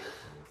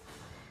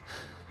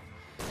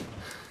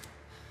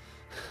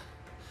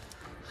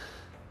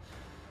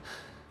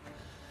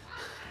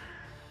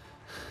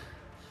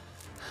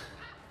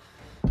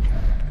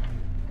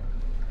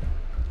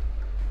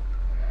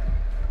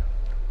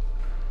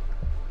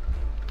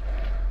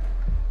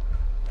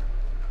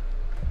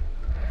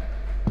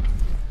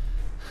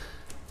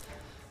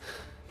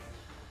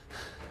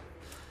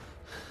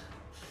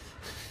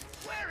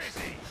 Where is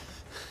he?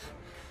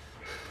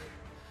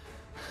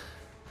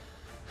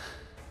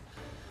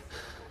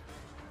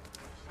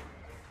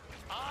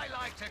 I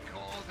like to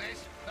call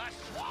this the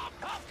Swamp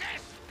of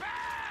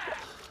Despair!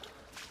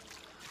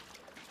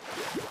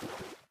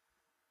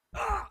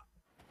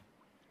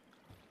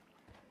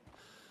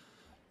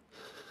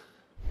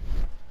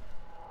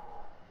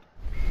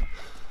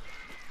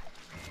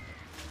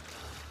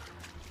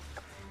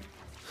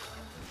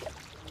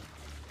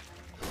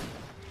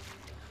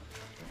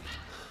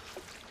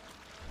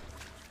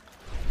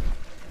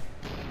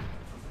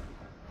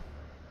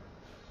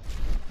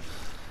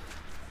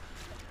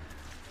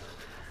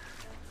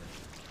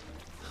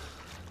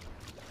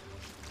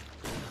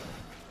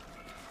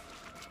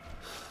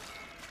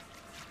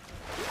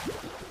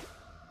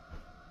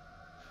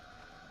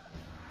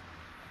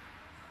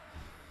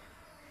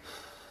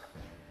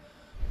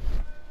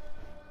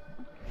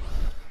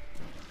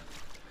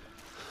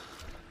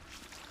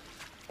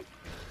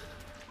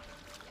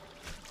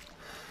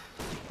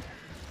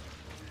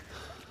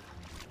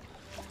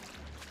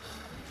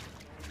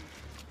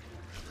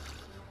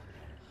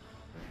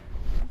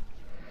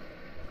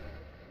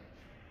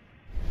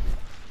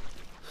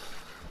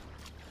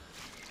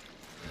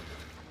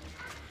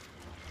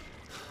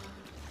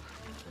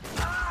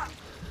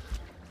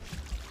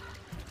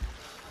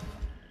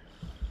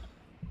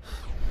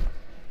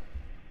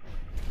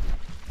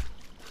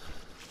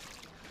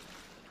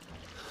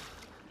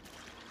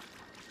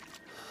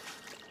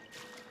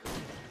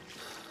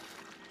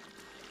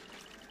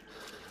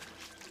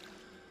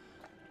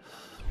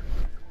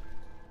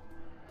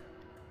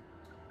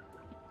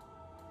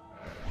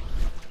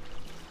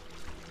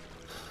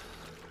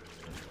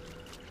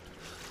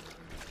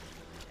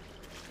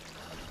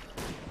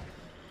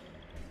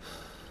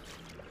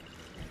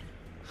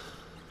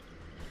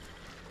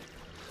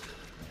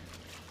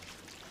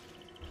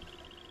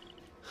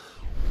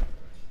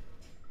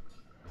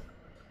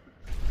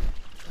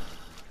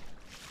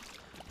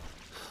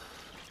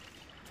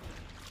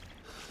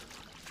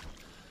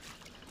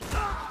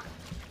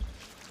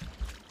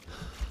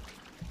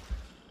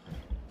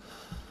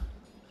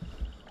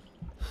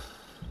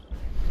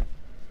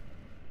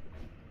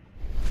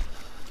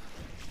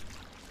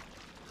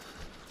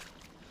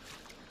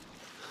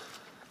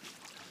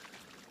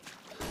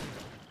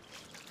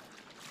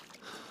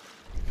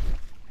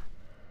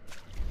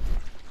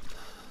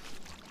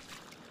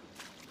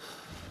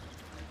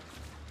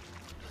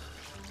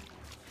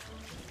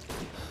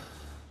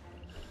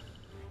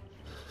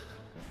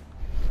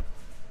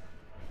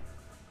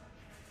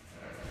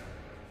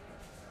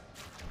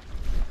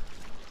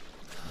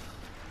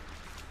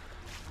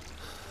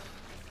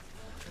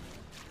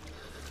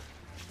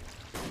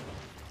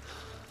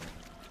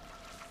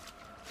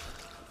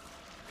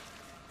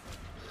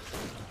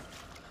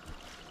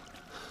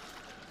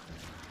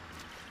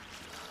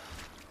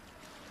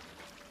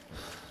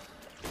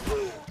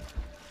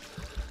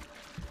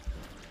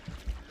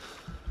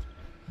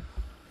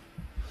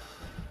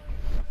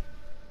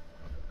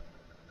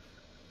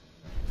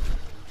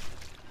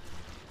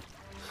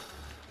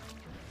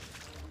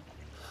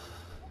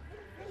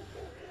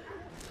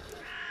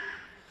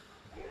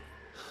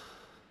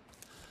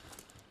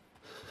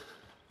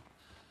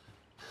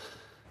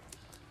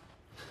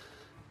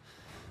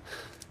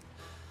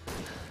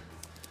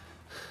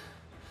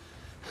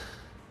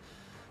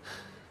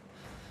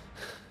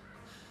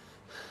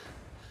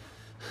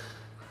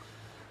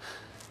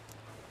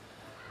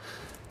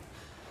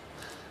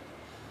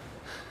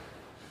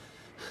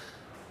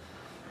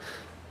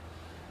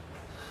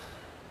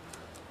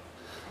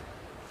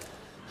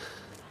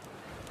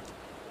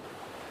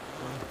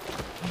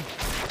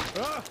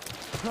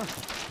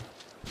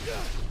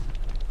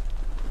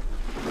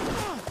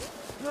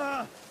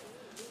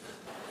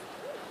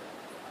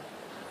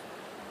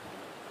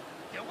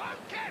 You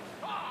won't get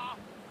far!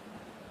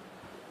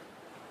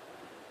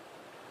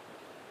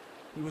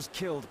 He was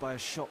killed by a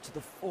shot to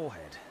the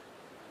forehead.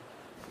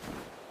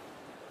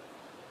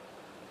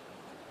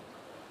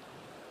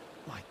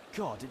 My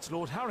God, it's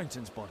Lord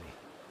Harrington's body.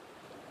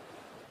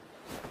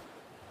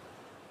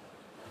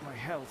 My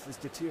health is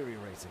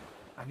deteriorating.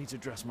 I need to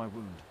dress my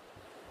wound.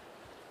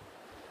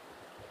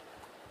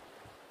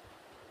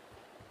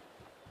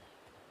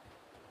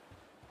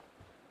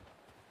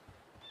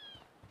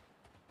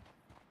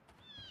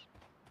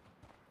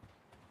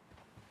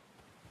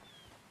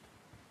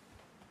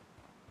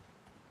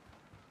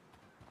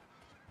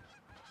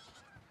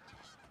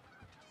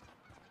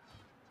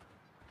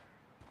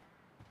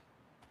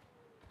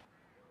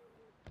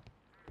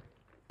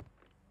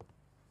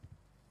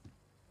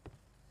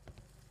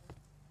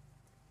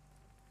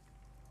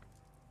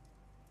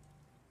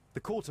 The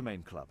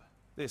Quartermain Club.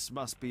 This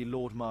must be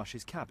Lord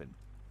Marsh's cabin.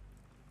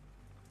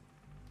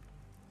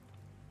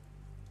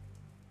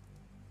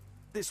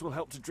 This will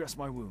help to dress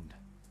my wound.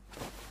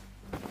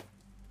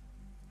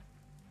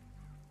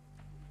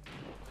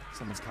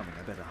 Someone's coming,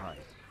 I better hide.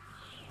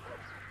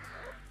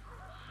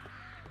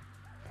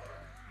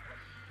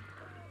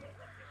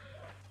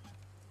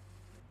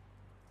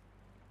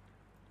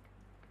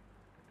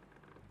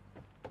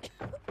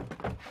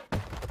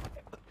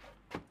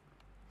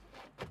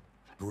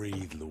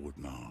 Breathe, Lord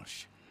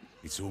Marsh.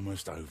 It's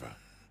almost over.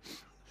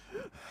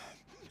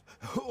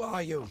 Who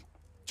are you?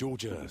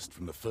 George Hurst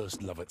from the 1st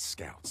Lovat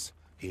Scouts,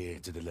 here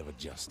to deliver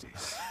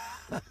justice.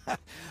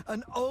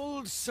 An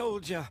old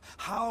soldier.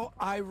 How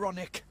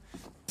ironic.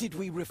 Did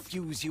we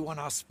refuse you on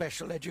our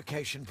special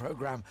education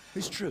program?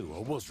 It's true,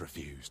 I was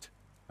refused.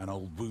 An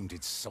old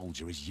wounded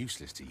soldier is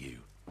useless to you,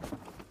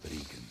 but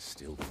he can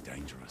still be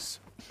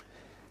dangerous.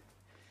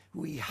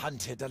 We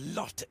hunted a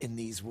lot in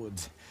these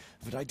woods,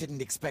 but I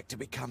didn't expect to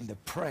become the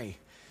prey.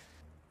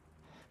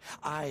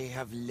 I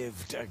have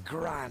lived a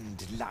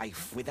grand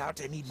life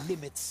without any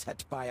limits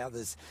set by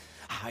others.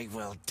 I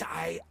will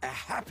die a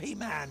happy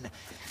man,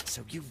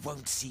 so you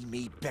won't see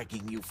me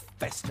begging, you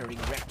festering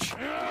wretch.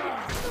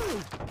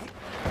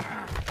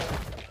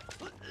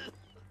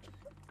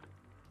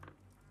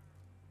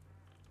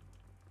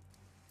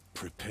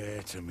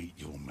 Prepare to meet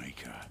your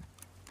maker.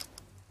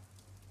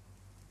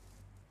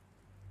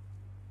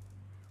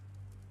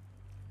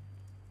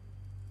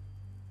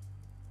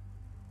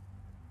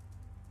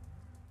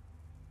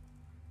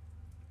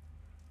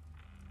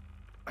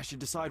 I should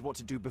decide what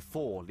to do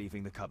before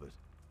leaving the cupboard.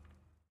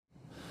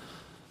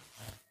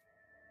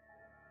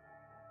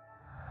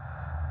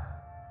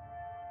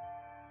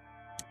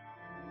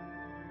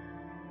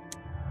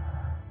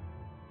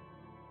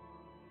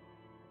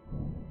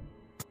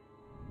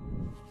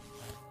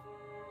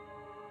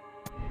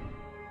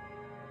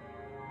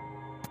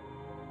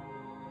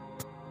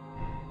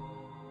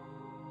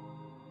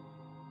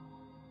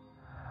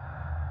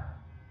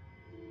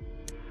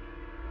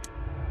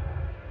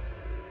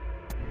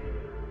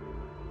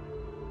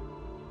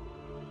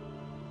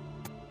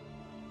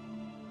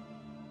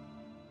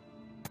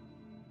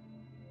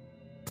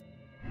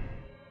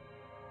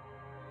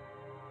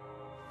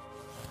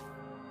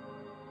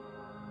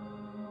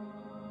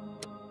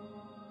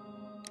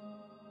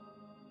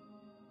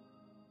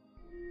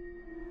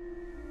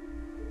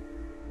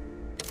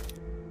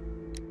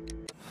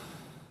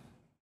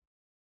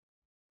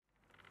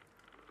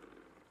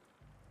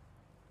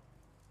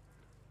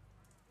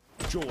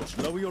 George,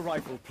 lower your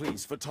rifle,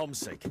 please, for Tom's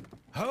sake.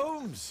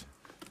 Holmes!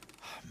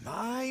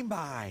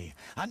 My,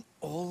 an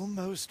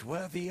almost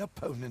worthy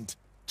opponent.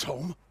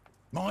 Tom?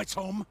 My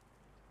Tom?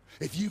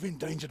 If you've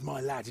endangered my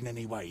lad in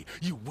any way,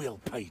 you will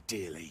pay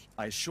dearly.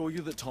 I assure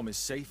you that Tom is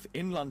safe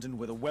in London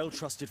with a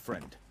well-trusted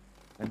friend.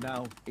 And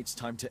now, it's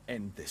time to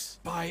end this.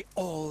 By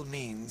all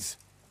means.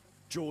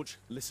 George,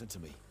 listen to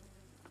me.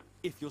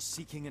 If you're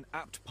seeking an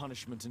apt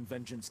punishment and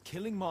vengeance,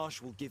 killing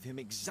Marsh will give him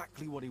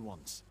exactly what he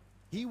wants.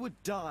 He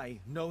would die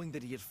knowing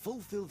that he had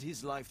fulfilled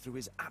his life through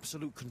his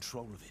absolute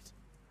control of it.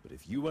 But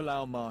if you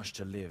allow Marsh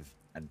to live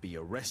and be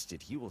arrested,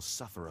 he will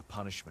suffer a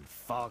punishment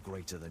far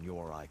greater than you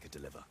or I could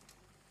deliver.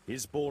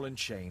 His ball and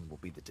chain will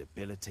be the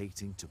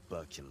debilitating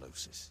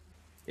tuberculosis.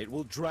 It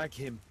will drag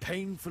him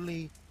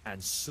painfully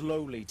and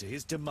slowly to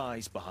his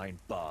demise behind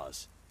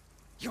bars.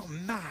 You're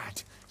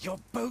mad. You're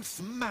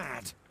both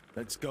mad.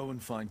 Let's go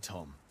and find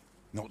Tom.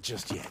 Not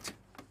just yet.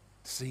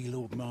 See,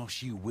 Lord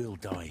Marsh, you will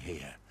die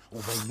here.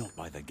 Although not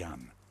by the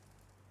gun.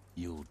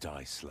 You'll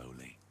die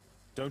slowly.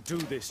 Don't do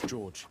this,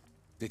 George.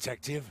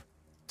 Detective,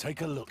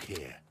 take a look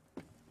here.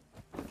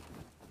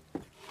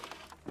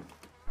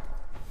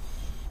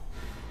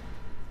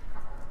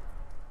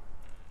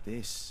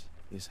 This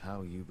is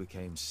how you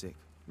became sick,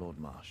 Lord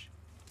Marsh.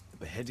 The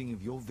beheading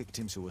of your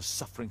victims who were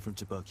suffering from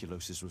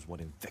tuberculosis was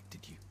what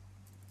infected you.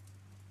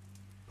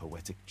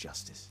 Poetic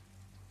justice.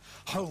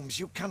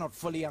 Holmes, you cannot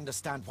fully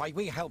understand why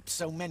we helped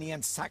so many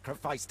and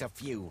sacrificed a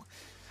few.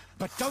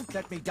 But don't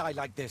let me die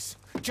like this.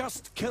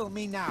 Just kill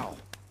me now.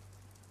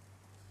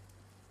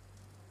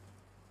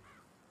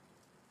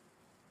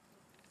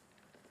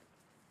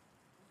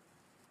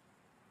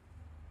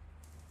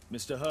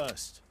 Mr.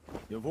 Hurst,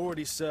 you've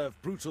already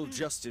served brutal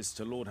justice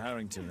to Lord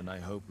Harrington and I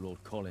hope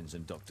Lord Collins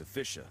and Dr.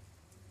 Fisher.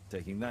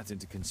 Taking that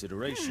into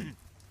consideration,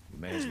 you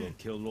may as well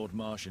kill Lord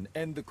Marsh and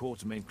end the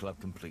Quartermain Club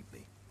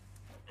completely.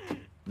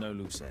 No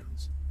loose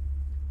ends.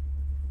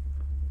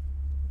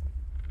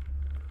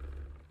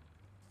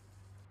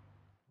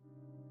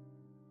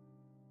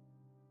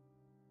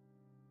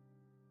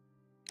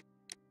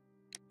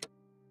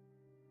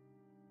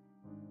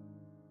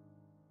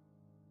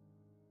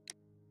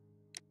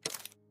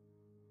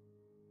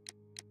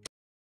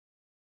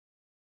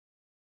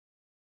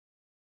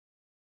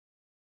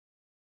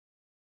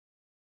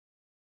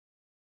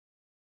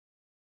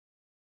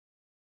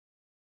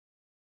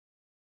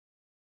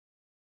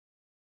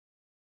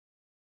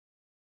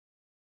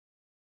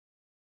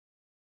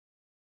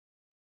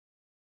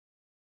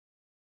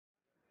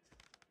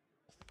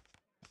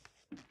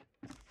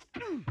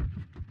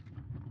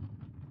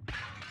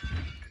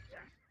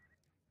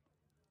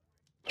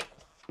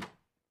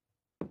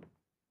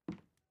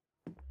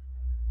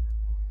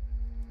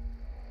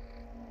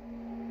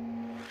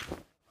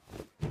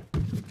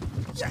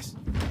 Yes!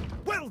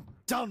 Well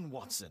done,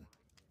 Watson!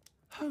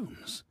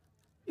 Holmes,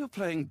 you're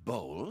playing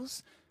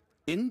bowls?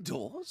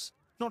 Indoors?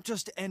 Not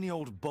just any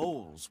old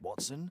bowls,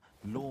 Watson.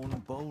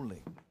 Lawn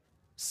bowling.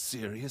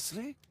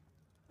 Seriously?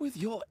 With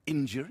your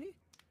injury?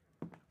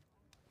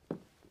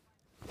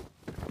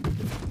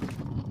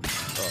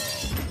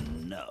 Oh,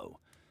 no.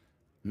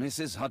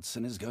 Mrs.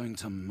 Hudson is going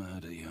to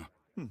murder you.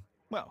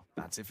 Well,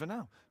 that's it for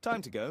now.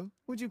 Time to go.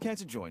 Would you care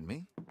to join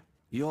me?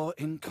 You're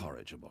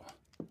incorrigible.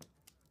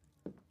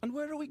 And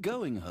where are we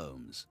going,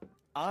 Holmes?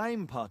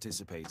 I'm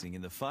participating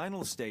in the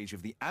final stage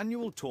of the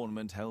annual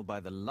tournament held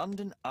by the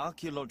London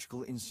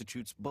Archaeological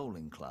Institute's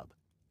bowling club.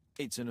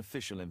 It's an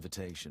official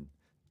invitation.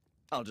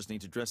 I'll just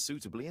need to dress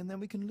suitably and then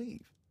we can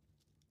leave.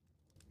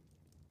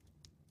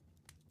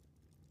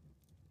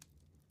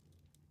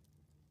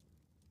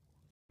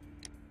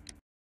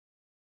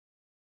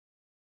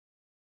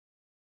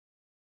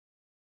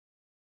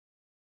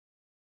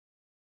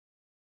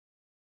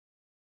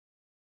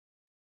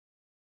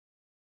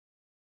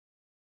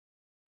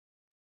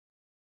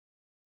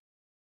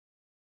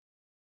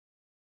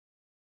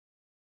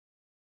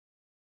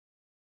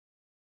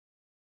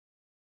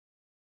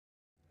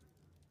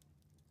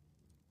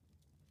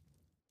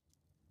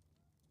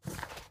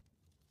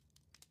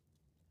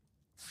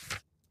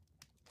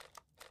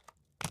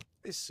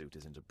 This suit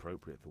isn't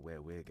appropriate for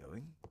where we're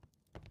going.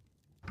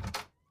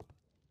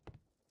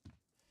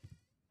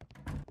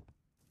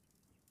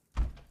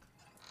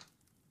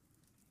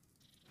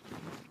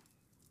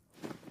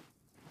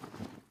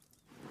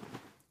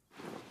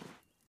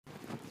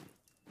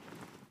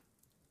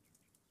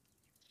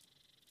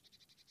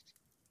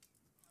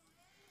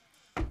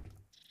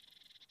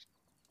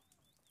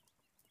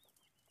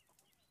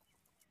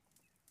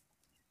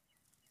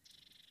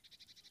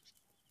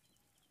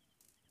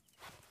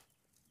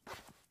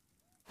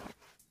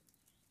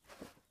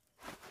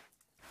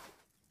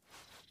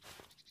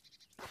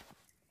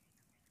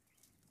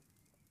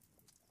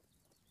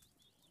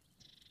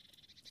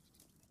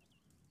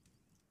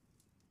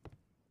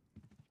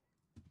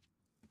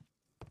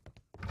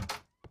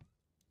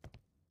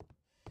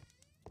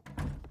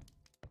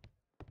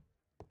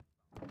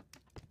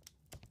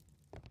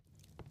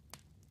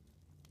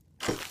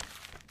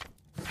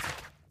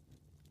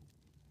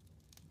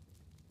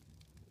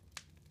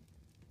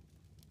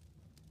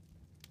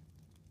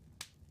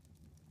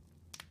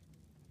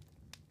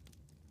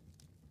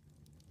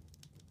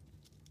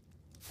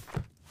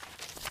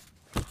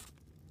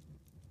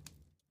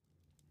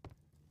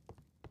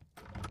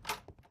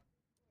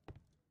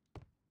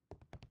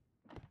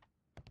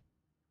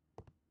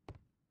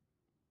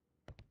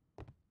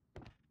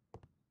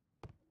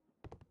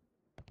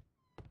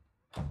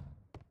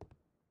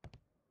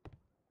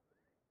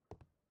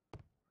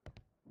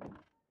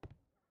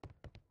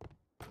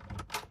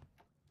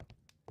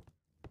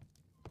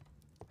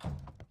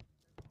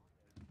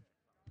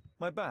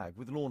 My bag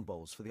with lawn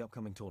bowls for the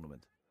upcoming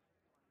tournament.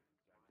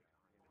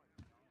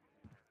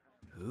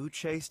 Who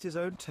chased his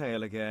own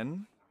tail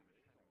again?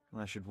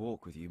 I should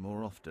walk with you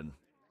more often.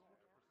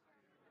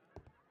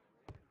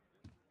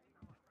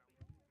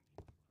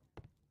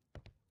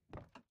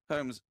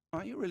 Holmes,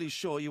 are you really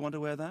sure you want to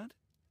wear that?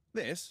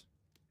 This?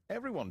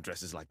 Everyone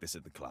dresses like this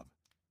at the club.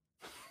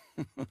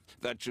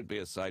 That should be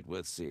a sight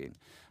worth seeing.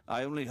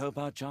 I only hope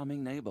our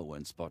charming neighbor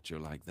won't spot you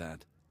like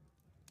that.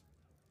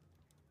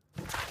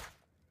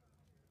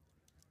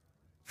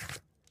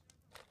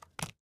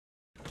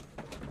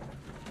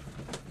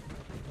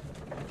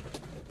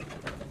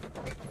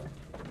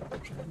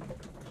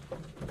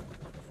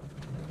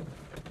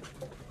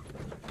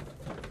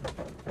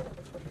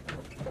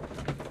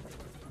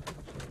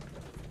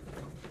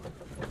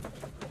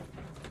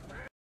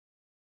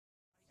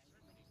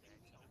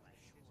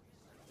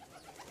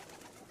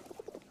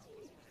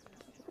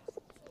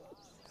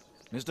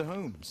 Mr.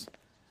 Holmes,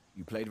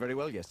 you played very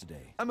well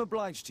yesterday. I'm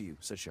obliged to you,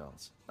 Sir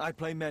Charles. I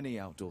play many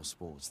outdoor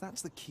sports.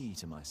 That's the key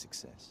to my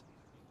success.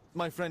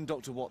 My friend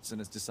Dr. Watson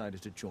has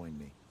decided to join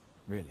me.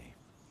 Really?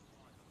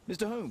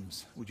 Mr.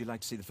 Holmes, Would you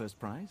like to see the first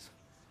prize?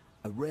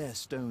 A rare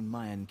stone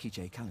Mayan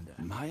Quiche calendar.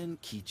 Mayan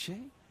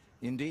Quiche?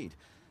 Indeed.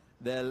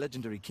 Their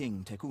legendary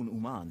king, Tekun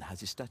Uman, has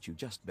his statue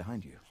just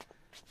behind you.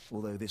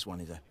 Although this one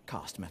is a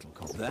cast metal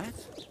copy. That?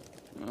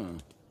 Oh.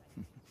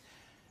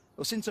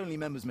 Well, since only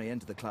members may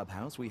enter the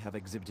clubhouse, we have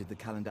exhibited the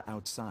calendar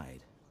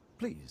outside.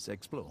 Please,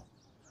 explore.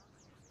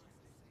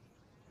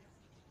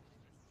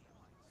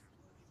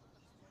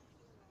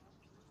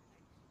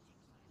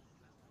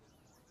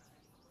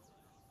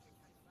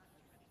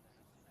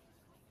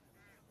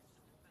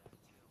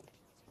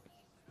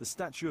 the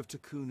statue of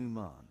Tekun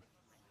Uman.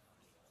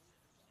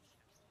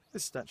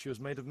 This statue is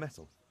made of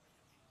metal.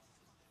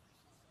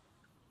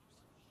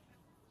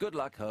 Good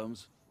luck,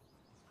 Holmes.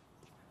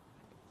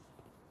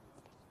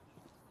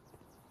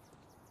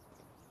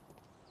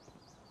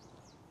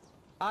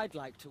 I'd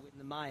like to win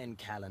the Mayan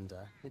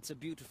calendar. It's a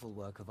beautiful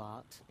work of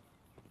art.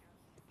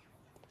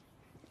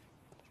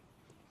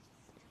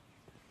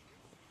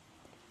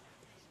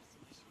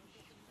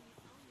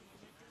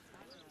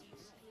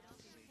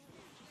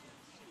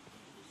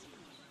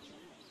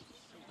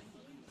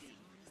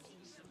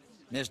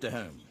 Mr.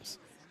 Holmes,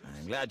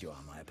 I'm glad you are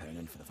my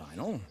opponent for the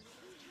final.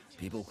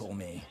 People call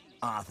me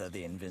Arthur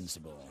the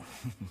Invincible,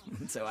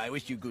 so I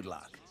wish you good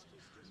luck.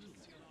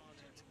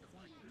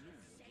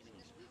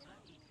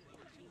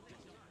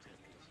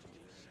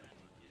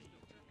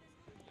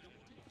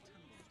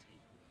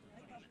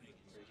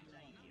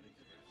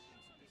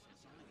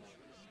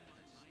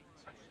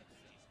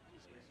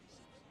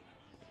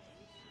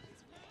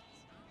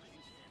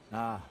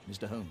 Ah,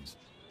 Mr. Holmes,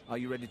 are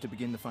you ready to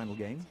begin the final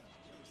game?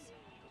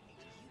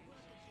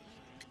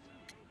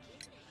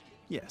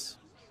 Yes.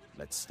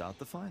 Let's start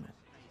the final.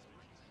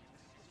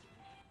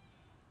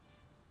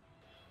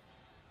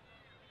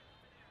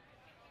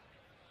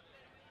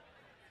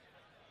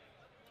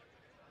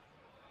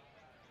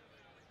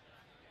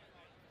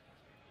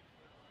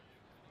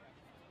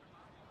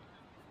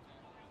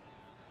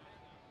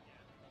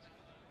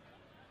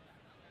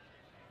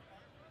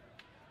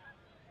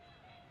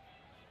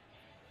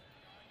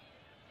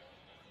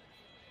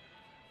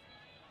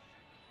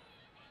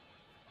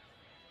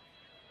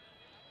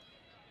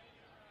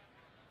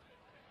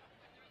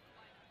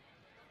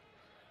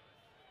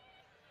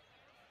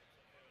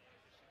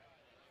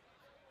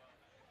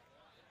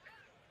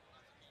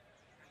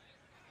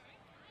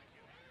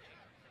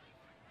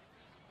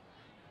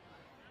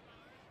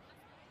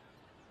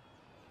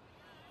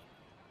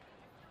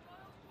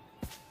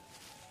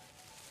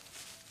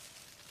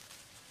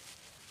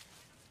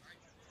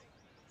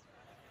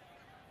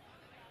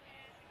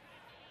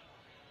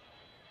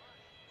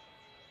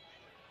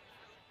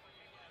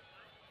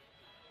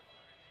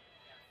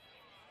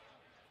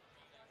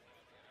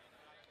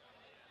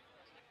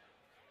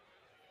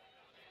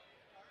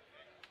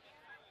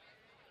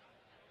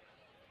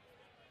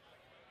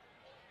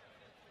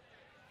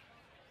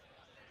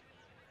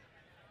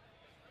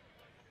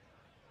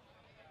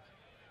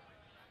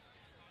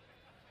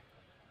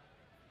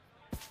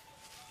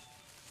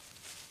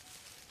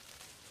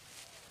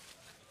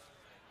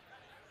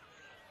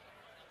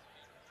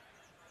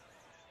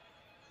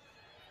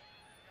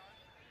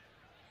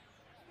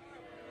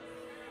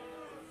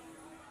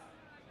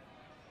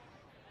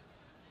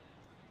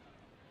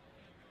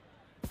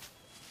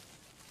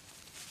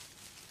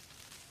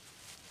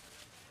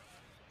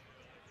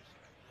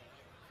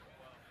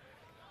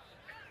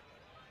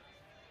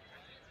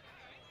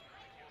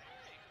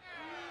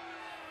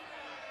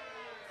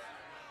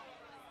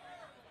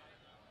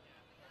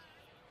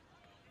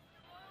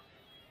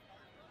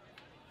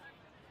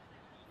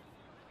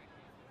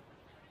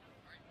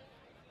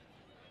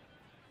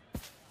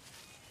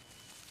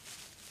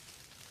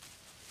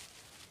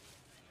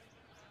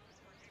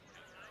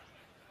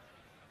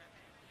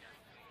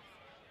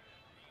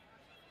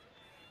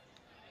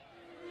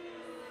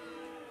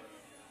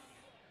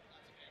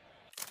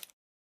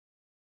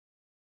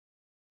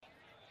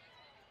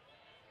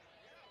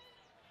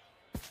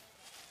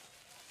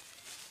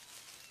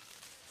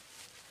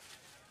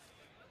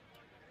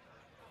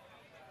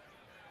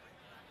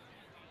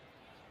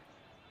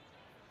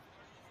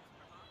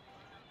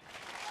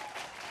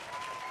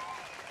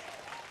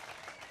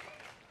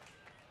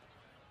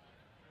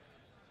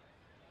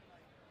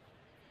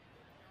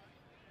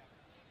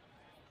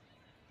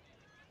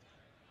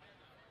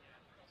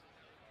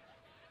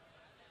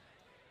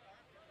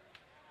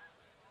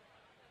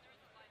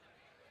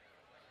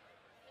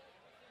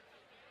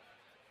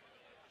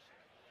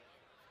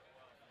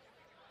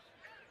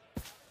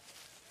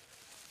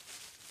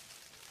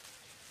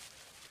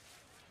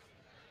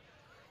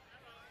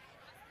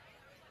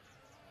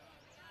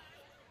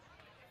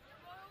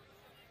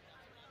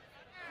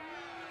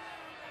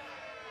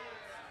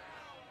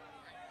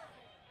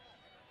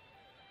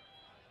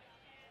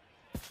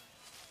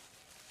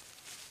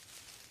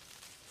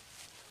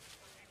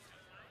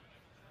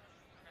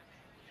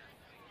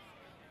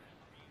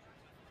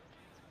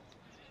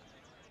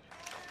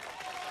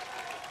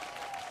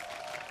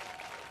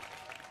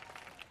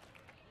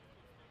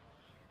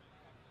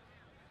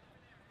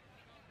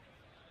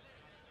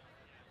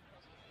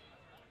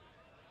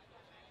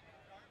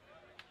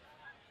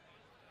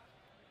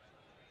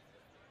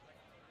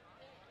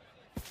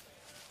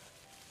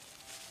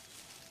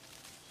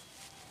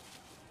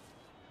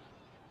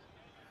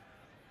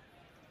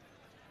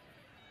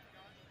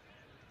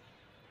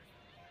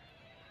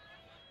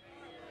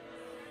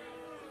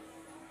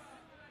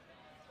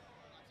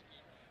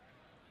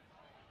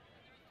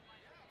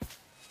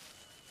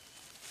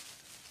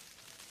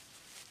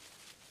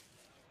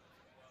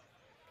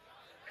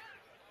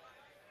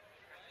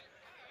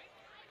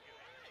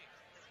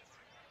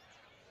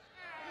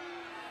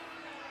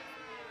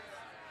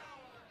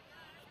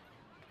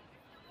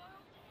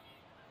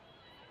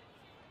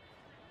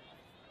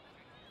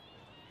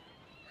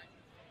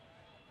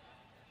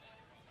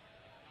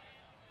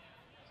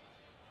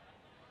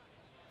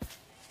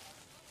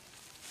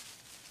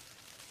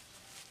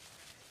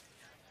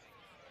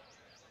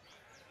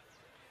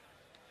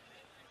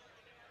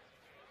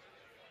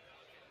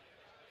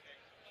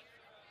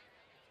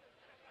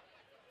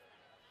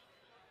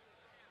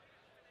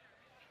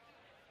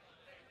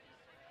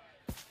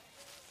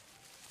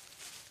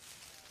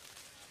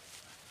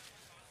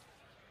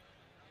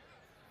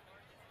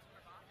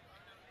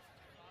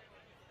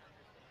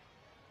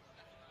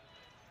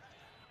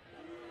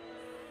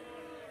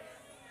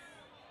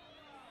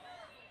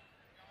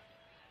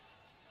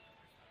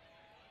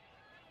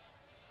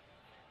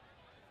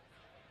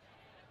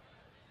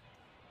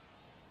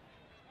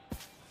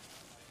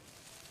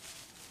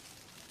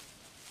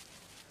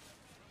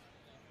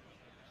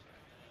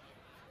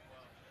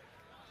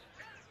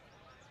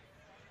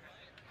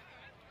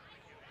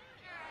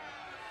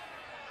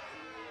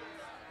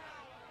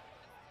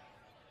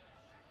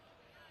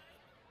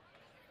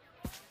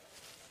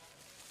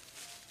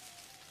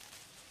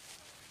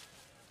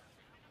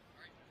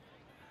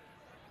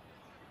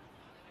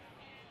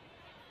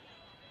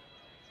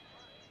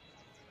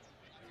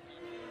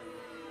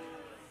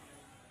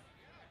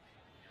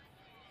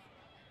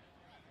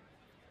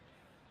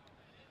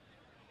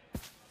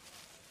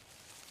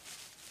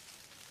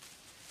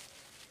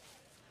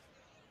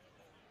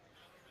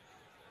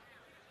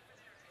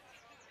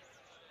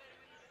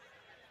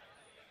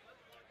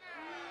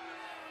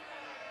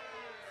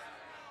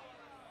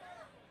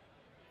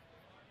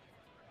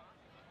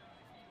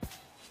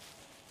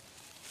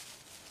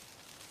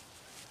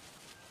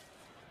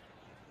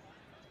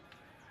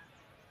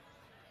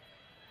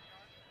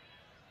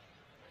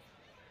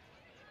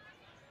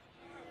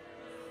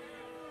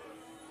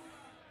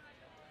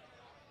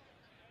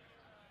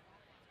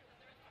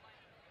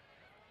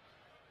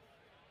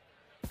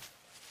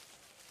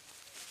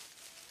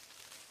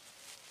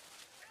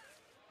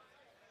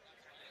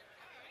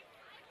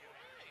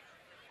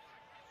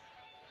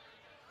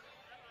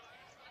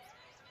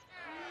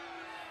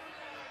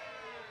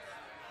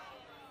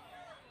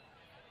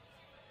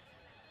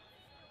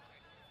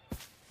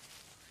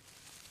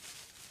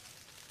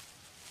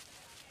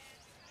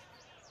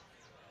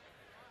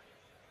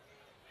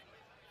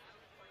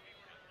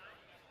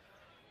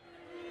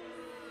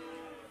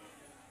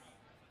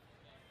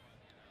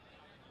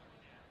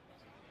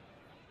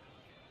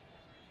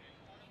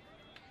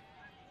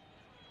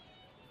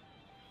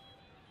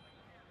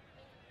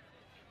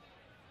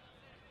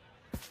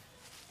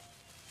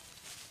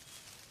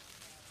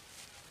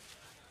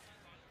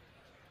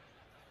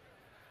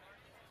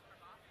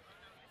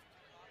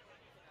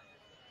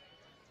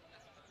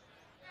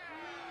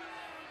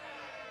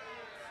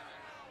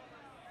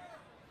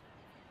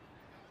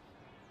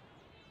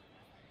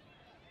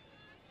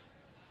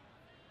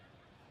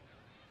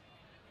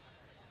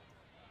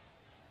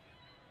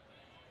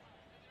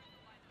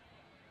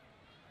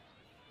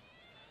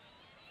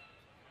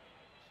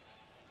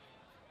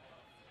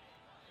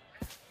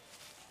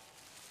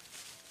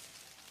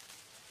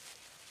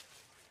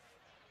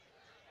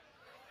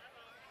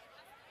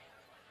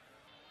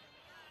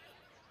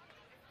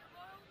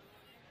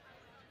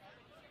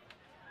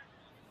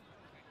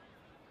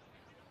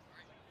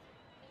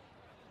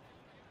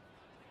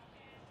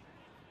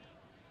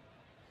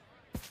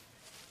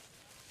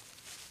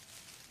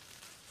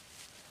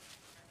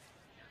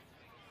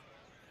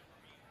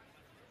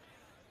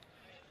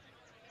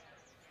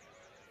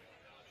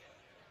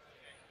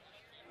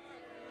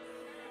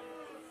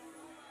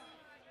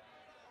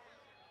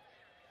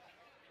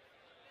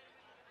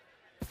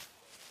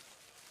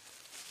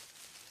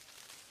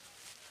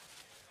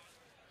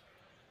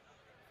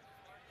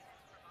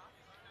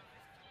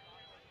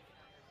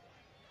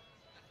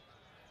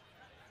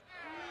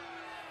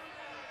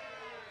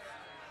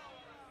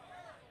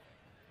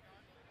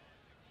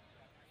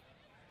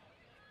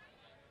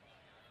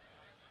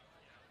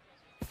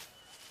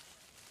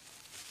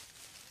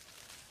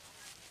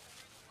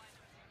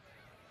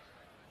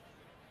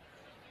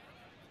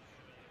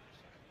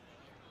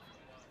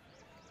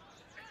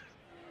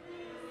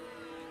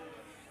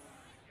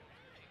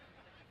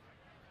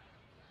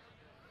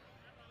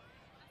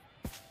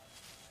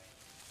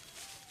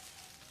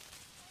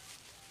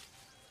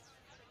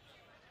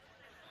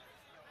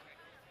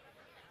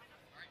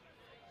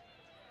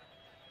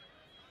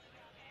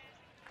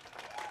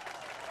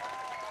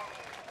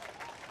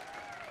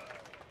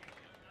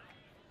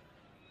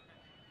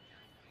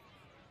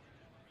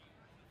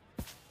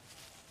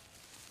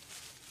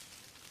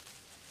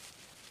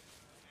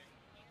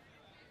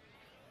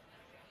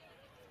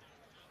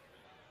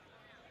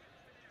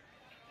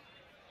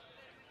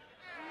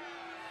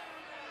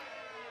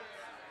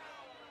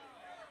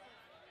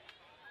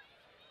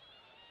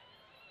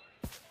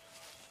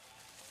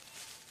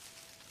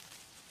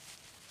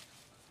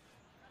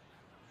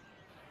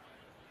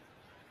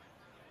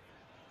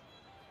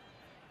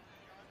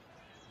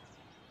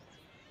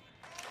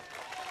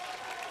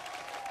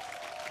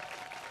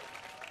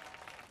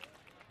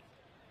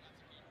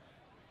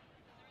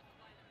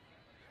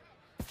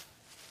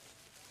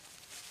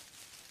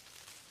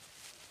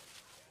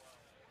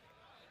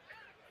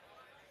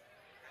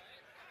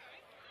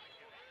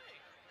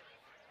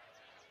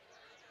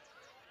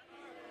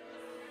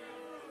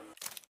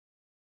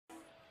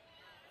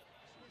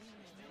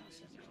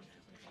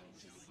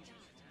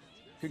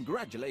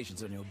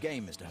 Congratulations on your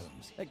game, Mr.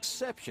 Holmes.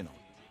 Exceptional.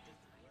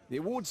 The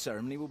awards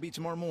ceremony will be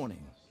tomorrow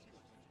morning.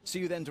 See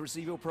you then to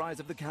receive your prize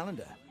of the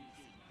calendar.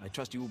 I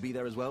trust you will be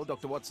there as well,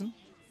 Dr. Watson?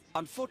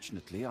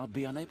 Unfortunately, I'll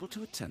be unable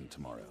to attend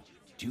tomorrow.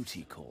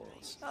 Duty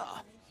calls.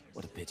 Ah,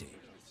 what a pity.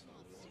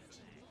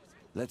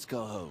 Let's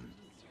go home.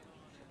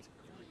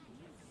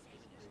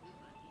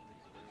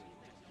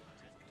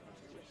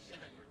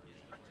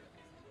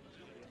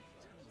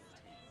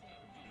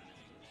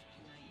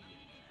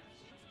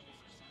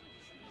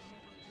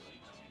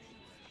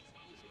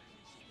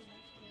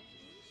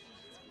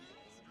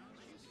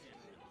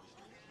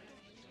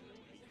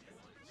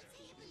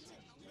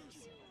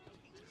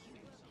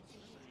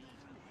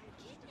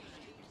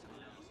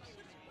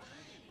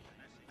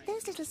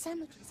 Those little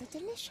sandwiches are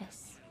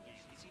delicious.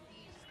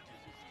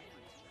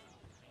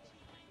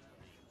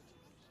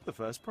 The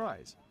first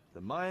prize,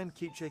 the Mayan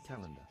Quiche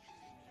calendar.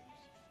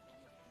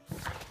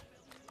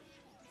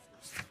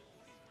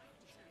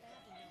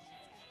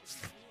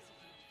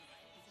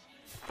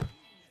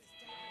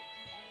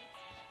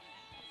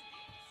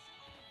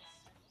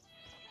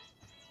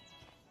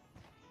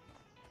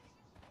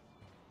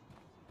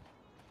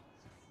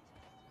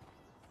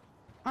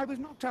 I was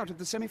knocked out of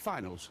the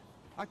semi-finals.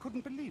 I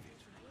couldn't believe it.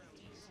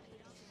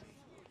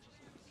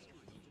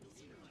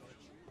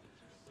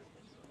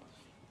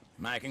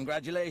 My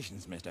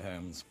congratulations, Mr.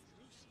 Holmes.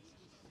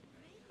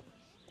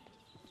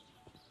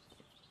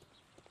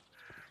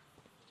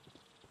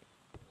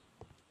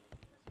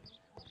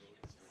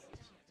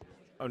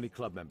 Only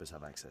club members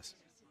have access.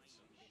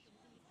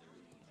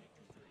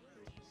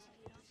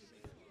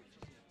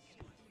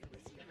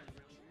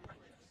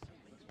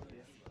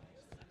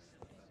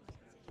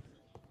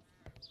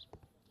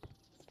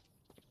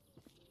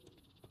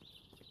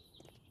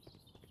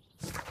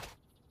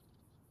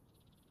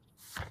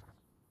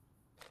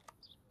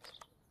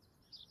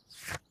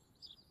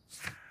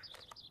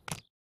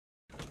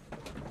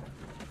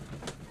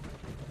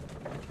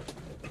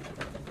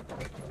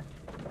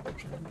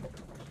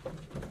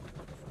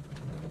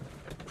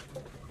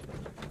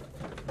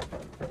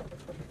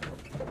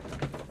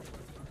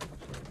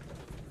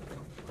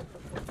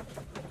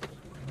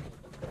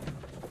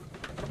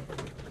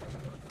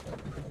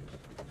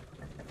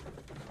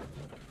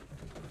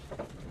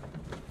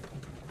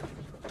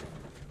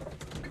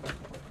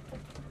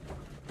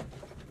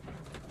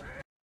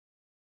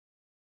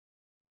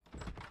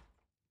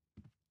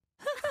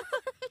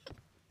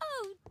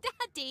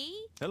 Daddy!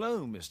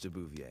 Hello, Mr.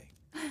 Bouvier.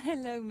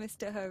 Hello,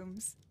 Mr.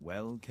 Holmes.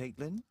 Well,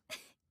 Caitlin?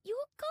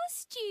 Your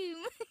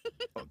costume!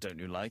 Oh, don't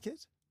you like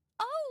it?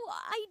 Oh,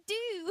 I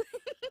do!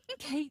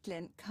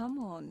 Caitlin, come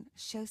on.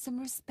 Show some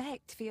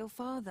respect for your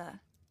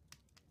father.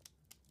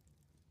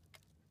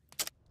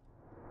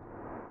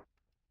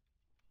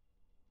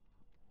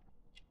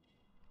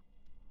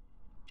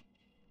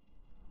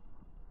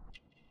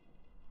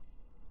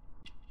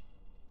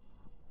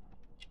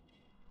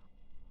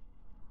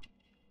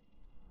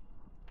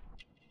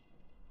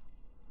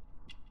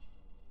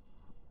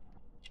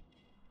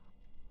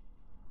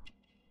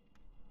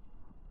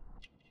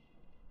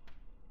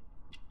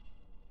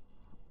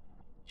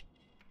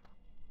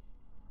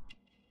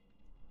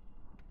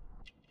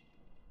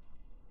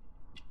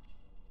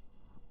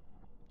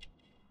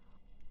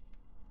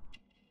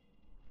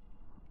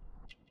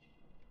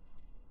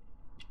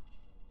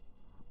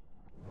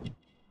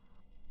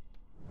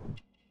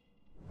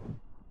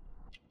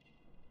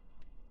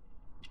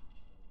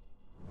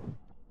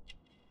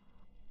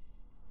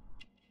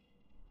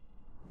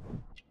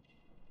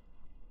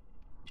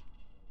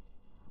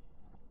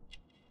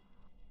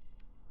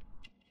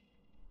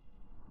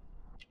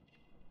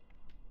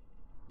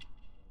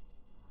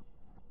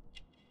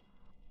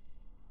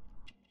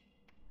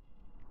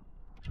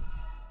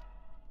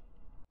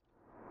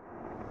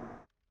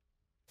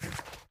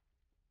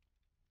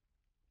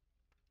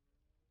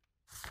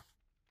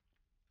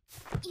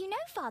 You know,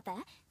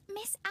 Father,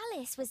 Miss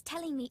Alice was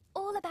telling me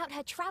all about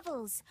her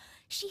travels.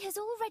 She has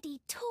already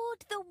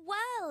toured the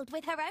world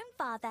with her own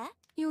father.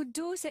 Your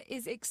daughter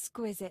is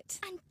exquisite.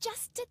 And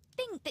just to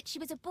think that she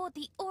was aboard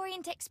the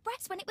Orient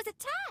Express when it was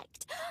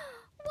attacked.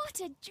 What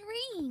a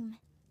dream.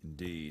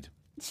 Indeed.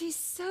 She's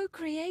so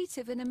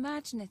creative and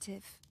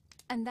imaginative.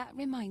 And that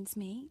reminds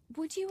me,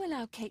 would you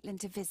allow Caitlin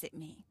to visit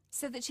me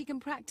so that she can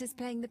practice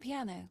playing the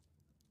piano?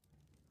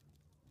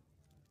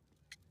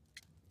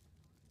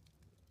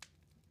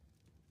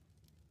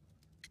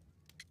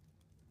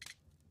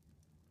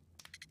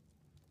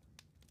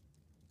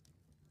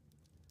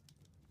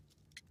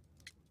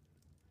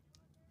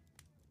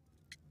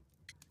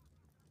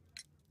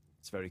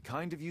 It's very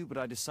kind of you, but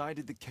I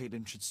decided that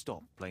Caitlin should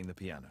stop playing the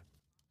piano.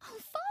 Oh,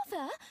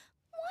 Father,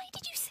 why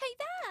did you say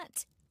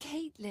that?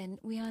 Caitlin,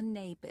 we are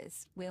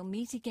neighbours. We'll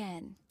meet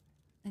again.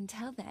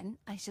 Until then,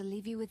 I shall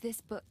leave you with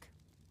this book.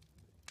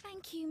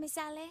 Thank you, Miss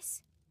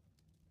Alice.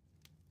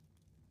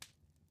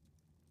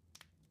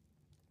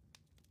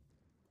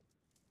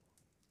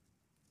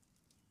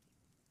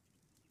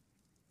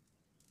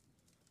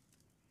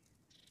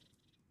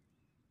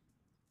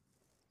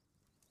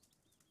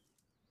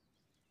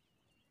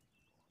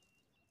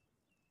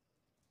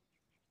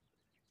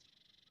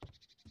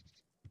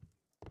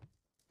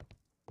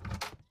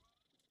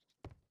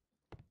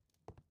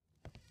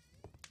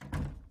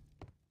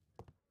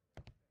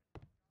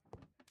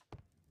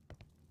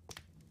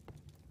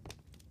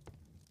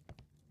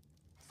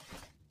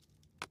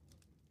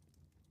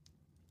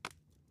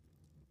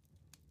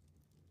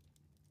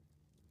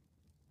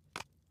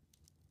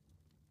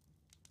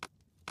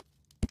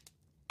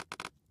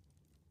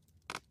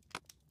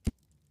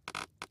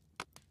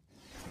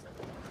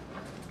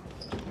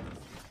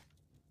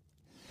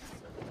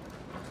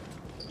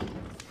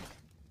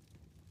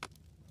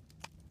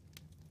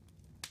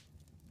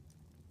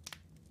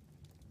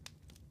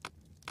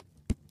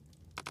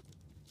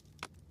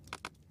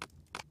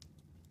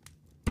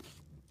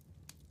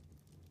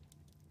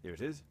 Here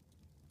it is.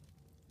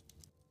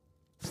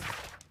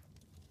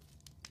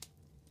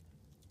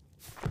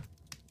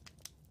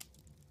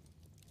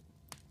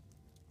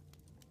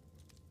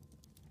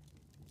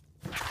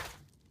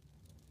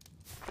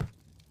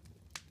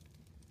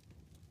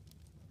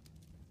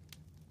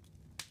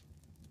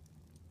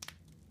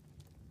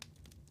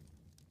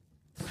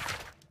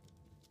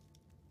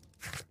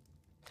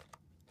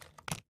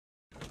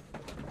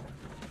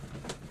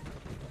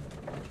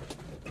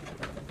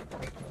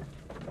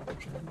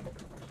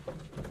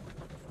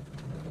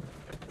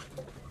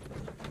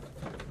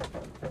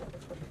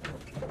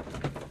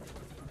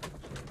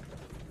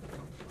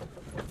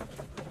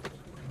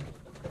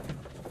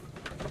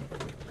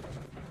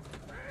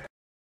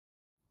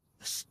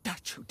 The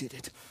statue did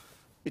it.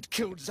 It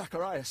killed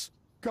Zacharias.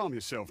 Calm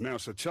yourself now,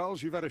 Sir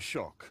Charles. You've had a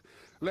shock.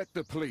 Let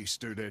the police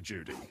do their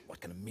duty.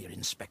 What can a mere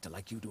inspector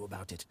like you do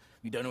about it?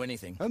 You don't know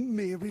anything. A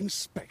mere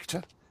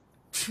inspector?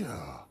 Phew.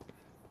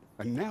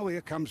 And now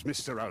here comes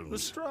Mr. Holmes.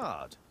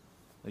 Lestrade,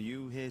 are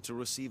you here to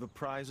receive a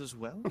prize as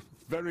well?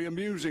 Very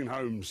amusing,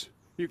 Holmes.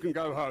 You can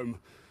go home.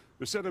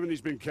 The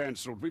ceremony's been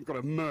cancelled. We've got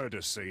a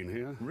murder scene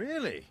here.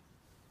 Really?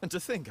 And to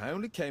think I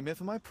only came here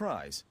for my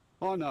prize.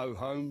 I know,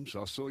 Holmes.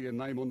 I saw your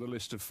name on the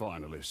list of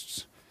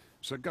finalists.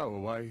 So go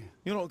away.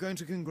 You're not going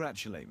to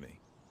congratulate me?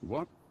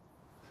 What?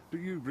 Do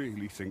you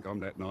really think I'm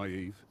that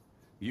naive?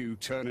 You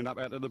turning up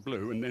out of the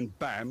blue and then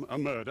bam, a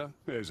murder?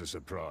 There's a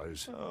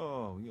surprise.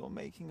 Oh, you're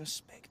making a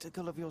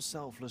spectacle of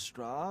yourself,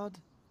 Lestrade.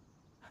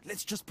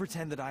 Let's just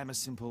pretend that I am a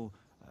simple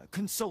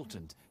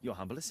consultant, your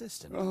humble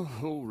assistant. Oh,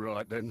 all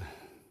right then.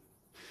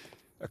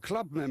 A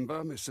club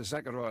member, Mr.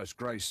 Zacharias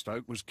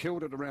Greystoke, was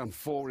killed at around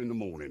 4 in the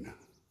morning.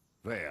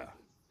 There.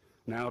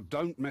 Now,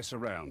 don't mess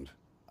around.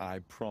 I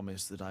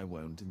promise that I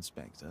won't,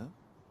 Inspector.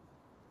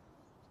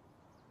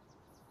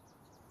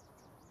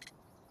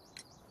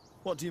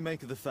 What do you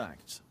make of the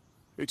facts?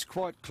 It's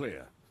quite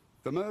clear.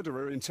 The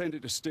murderer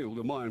intended to steal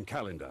the Mayan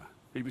calendar.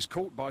 He was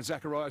caught by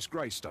Zacharias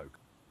Greystoke.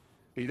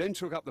 He then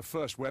took up the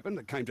first weapon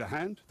that came to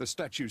hand, the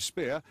statue's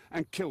spear,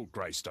 and killed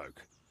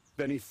Greystoke.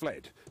 Then he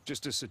fled,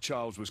 just as Sir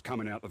Charles was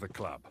coming out of the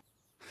club.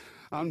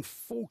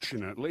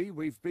 Unfortunately,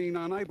 we've been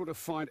unable to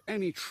find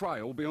any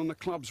trail beyond the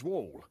club's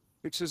wall.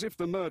 It's as if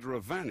the murderer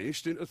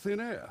vanished into thin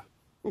air.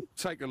 Well,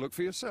 take a look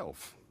for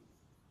yourself.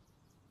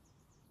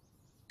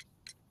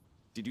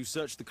 Did you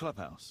search the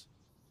clubhouse?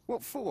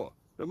 What for?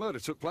 The murder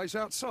took place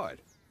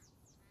outside.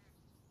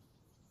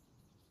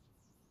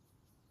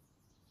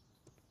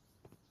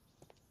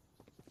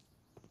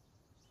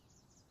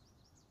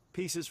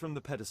 Pieces from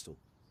the pedestal.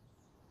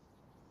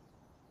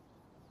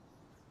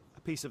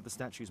 A piece of the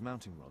statue's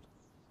mounting rod.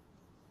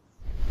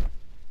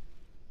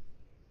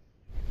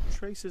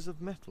 Traces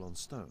of metal on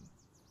stone.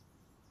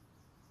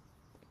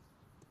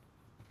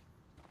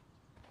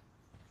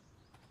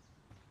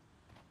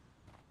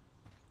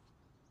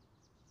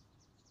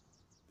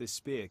 This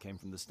spear came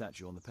from the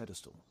statue on the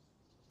pedestal.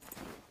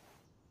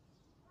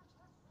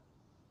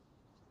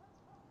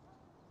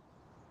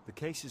 The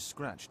case is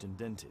scratched and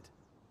dented.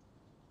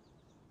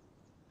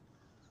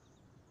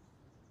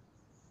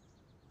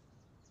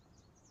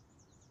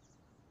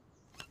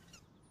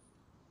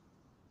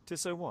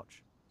 Tissot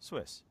watch,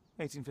 Swiss,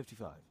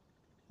 1855.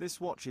 This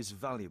watch is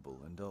valuable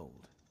and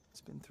old.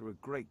 It's been through a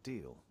great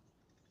deal.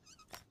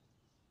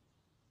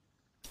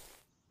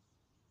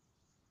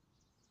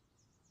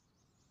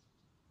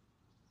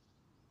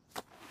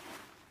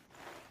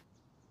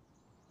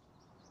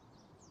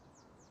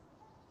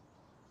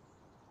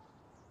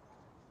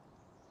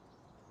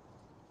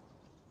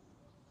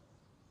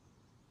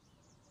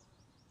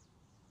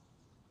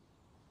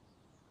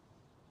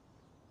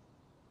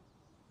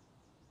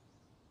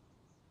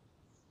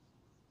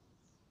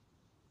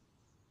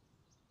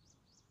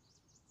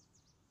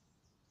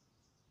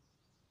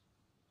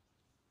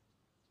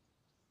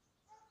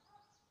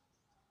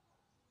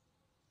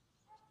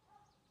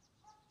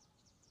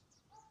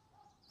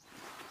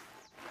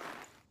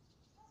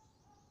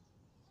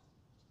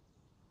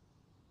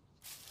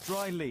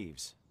 Dry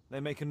leaves.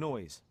 They make a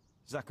noise.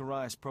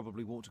 Zacharias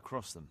probably walked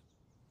across them.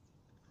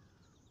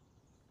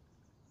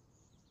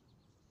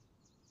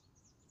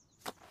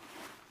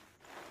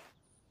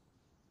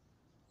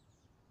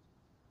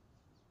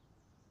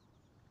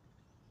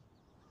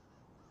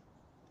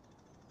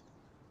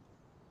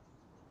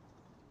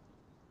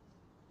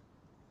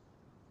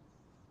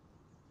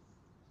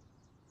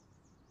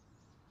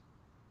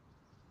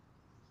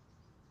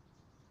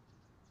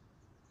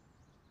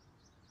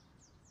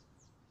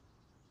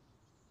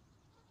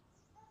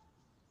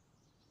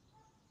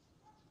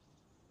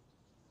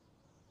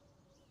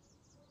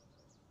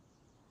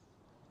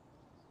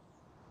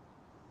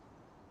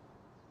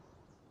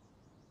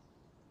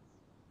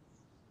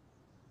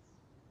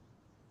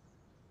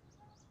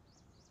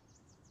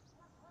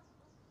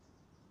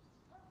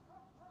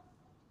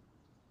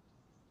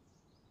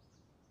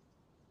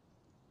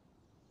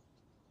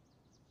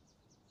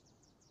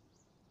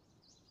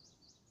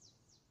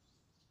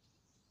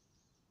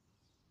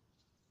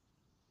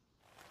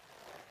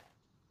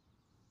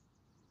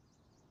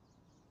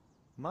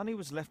 Money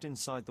was left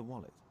inside the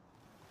wallet.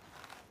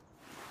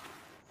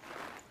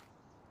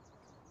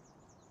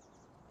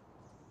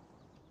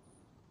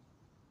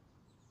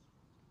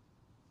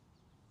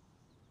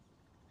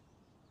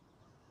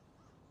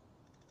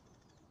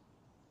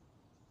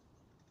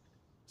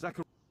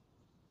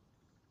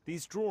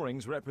 These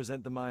drawings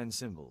represent the Mayan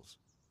symbols.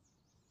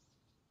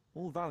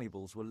 All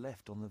valuables were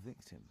left on the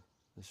victim.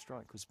 The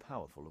strike was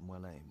powerful and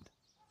well aimed.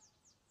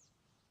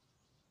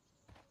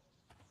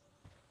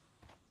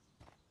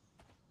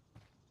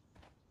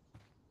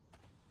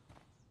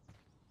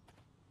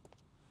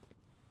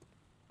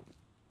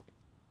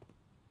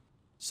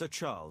 Sir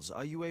Charles,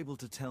 are you able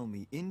to tell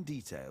me in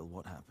detail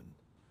what happened?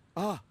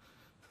 Ah,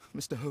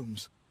 Mr.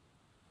 Holmes.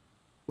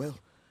 Well,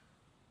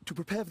 to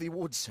prepare for the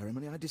awards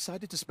ceremony, I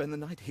decided to spend the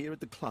night here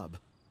at the club.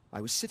 I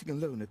was sitting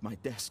alone at my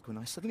desk when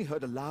I suddenly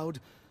heard a loud,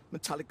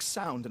 metallic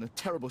sound and a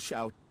terrible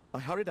shout. I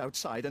hurried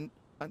outside and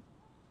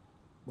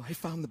well, I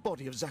found the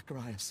body of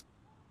Zacharias.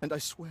 And I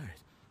swear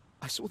it,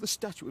 I saw the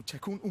statue of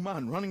Tekun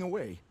Uman running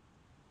away.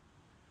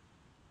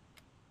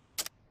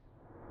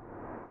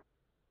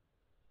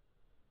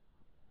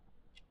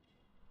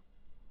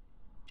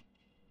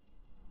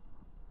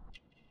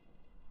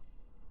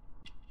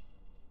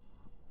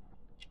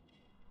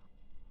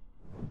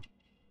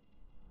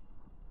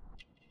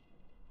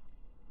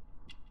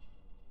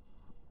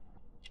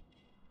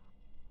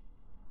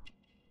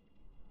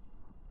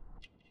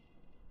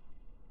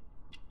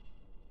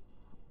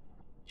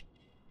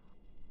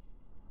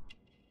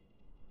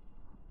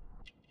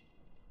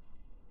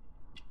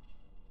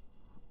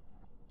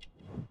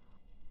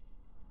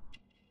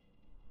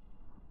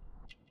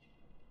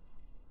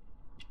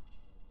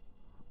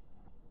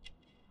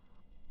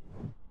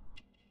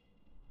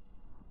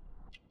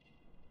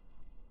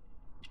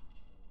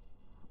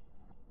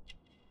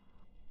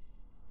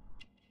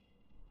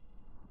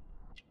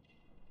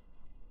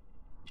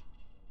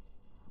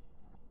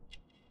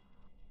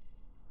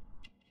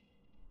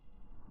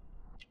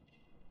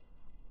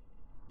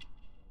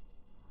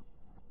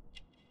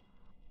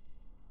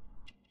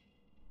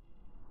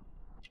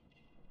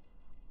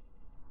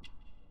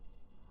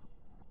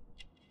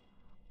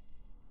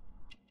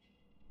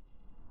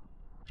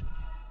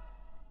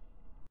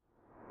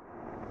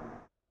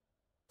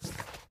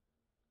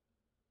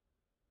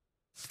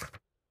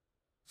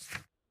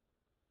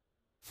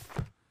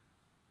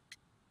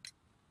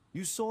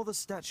 You saw the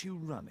statue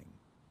running?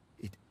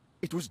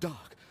 It was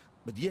dark,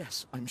 but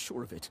yes, I'm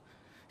sure of it.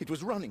 It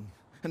was running,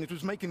 and it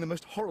was making the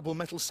most horrible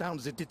metal sound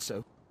as it did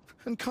so.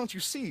 And can't you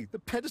see, the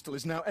pedestal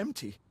is now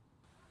empty.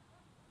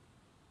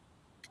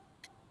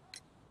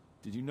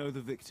 Did you know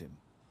the victim?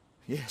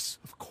 Yes,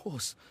 of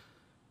course.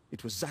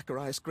 It was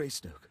Zacharias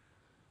Greystoke.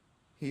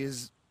 He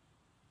is...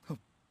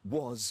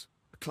 was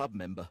a club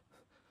member,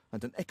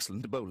 and an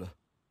excellent bowler.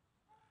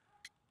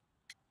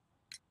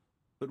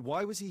 But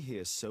why was he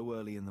here so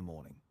early in the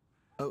morning?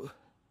 Oh,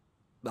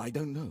 I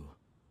don't know.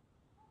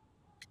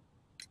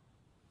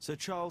 Sir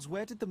Charles,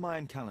 where did the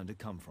Mayan calendar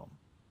come from?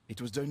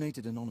 It was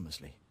donated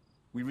anonymously.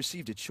 We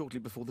received it shortly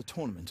before the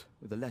tournament,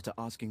 with a letter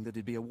asking that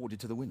it be awarded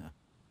to the winner.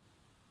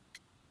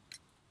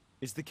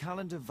 Is the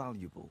calendar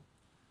valuable?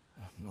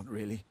 Not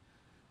really.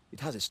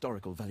 It has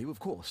historical value, of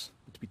course.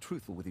 But to be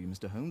truthful with you,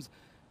 Mr. Holmes,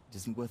 it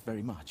isn't worth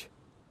very much.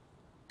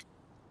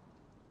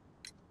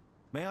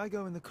 May I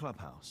go in the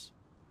clubhouse?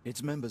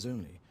 It's members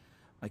only.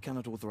 I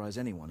cannot authorize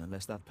anyone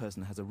unless that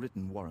person has a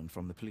written warrant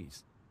from the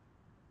police.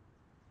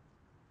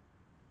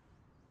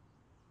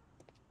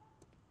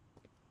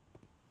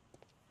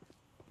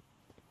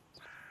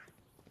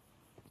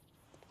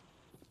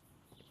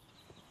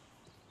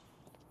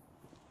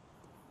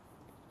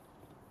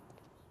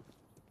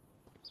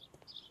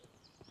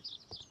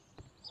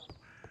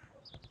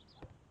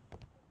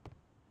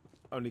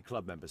 Only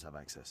club members have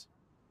access.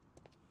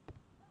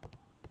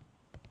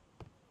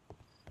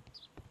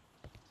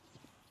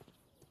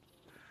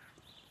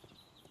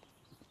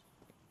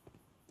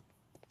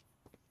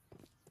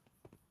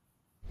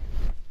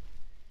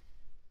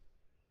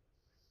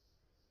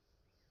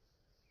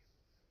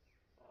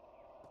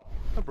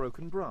 A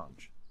broken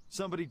branch.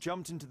 Somebody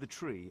jumped into the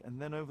tree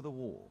and then over the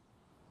wall.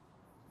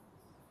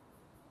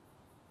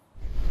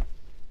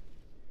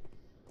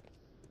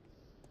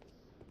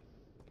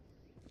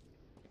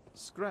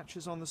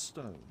 Scratches on the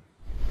stone.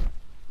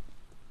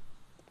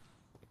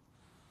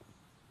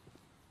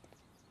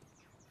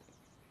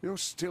 You're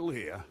still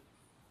here?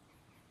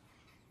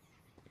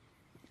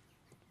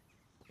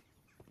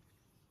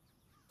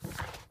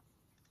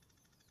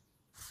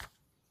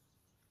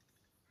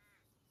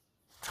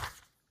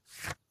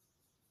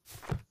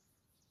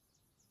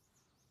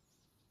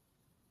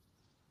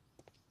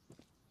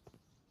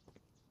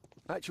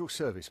 At your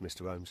service,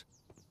 Mr. Holmes.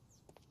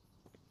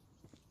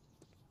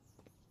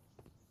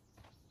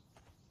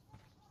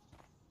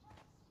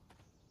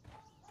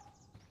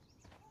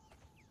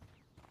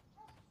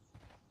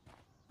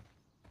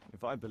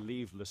 If I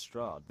believed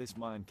Lestrade, this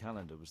Mayan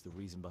calendar was the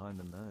reason behind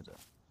the murder.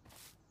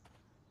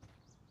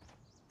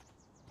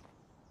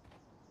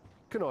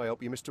 Can I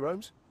help you, Mr.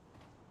 Holmes?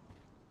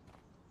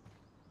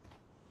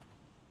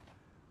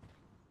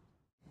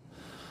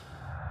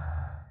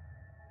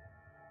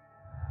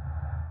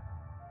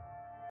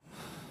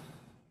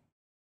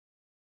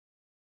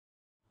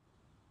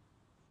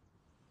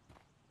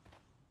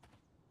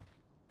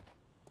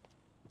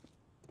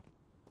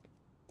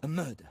 A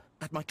murder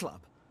at my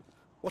club.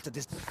 What a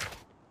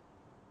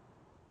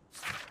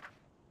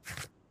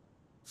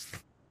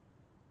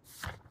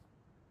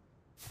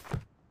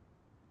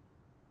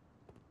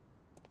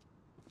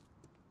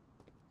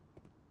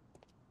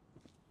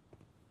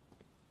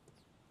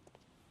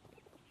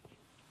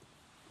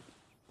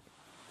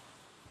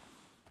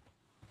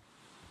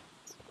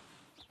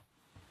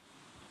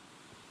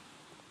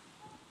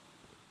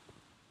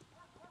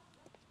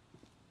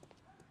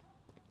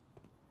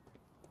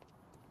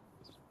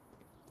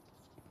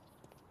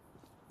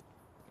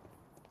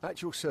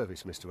At your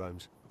service, Mr.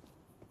 Holmes.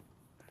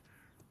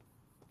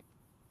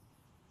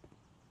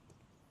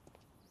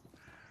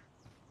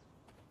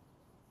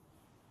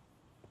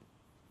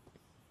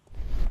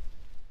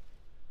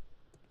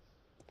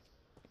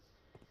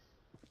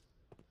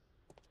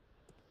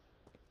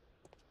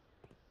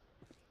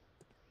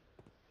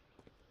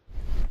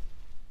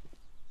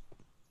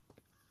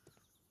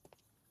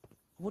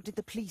 What did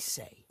the police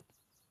say?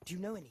 Do you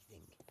know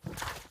anything?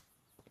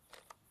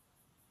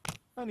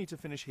 I need to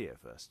finish here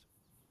first.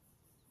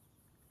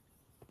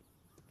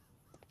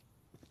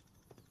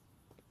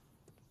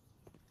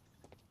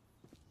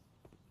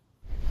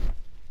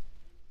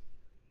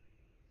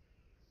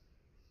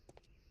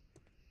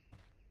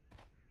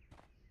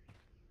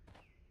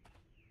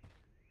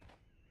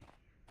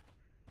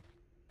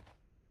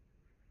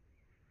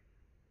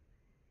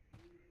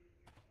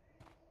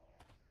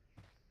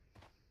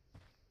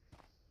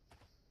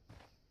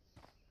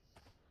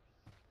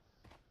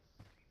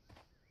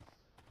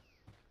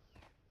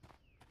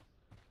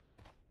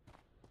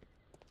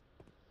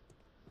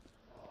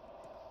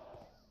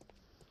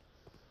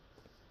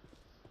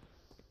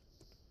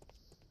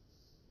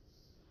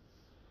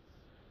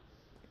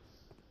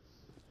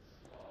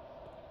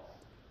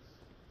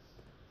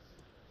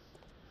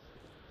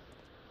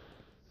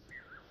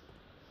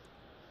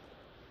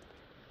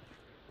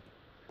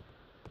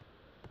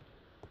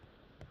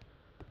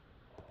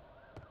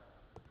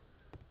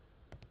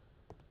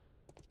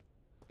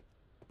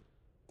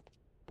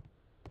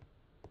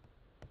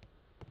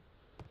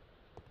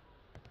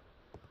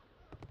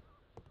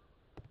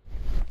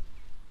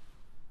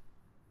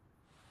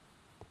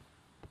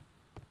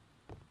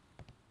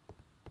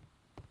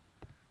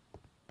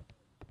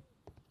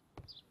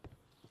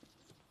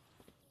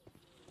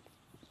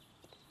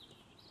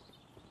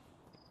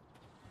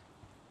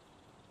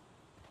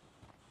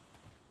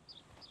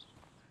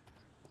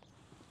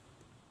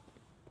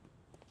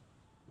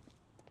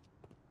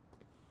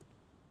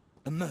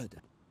 A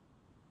murder?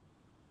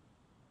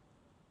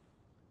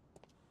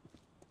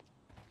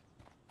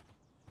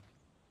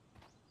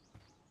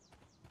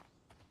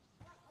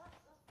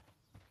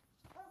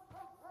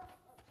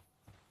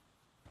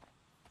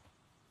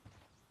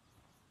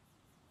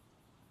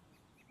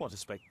 What a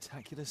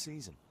spectacular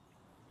season.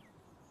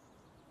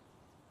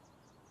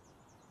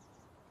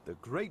 The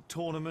great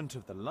tournament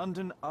of the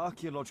London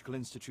Archaeological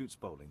Institute's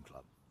bowling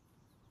club.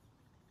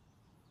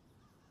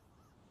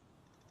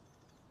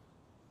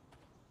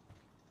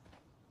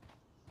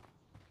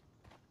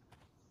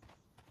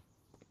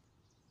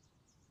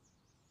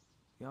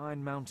 The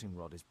iron mounting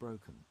rod is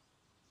broken.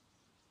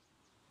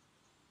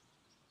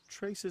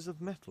 Traces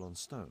of metal on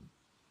stone.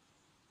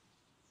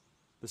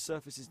 The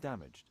surface is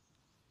damaged.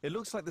 It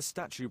looks like the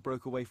statue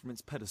broke away from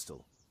its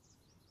pedestal.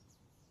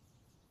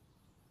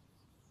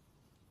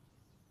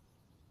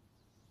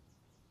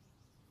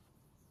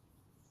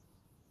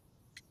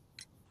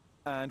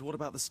 And what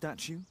about the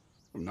statue?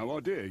 No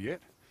idea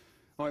yet.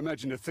 I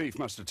imagine a thief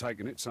must have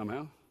taken it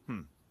somehow.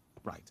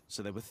 Right,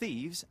 so they were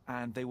thieves,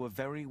 and they were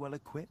very well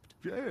equipped?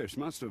 Yes,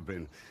 must have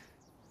been.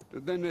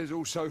 Then there's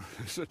also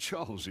Sir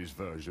Charles's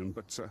version,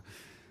 but...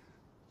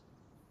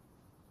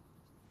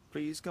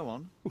 Please, go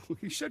on.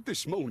 He said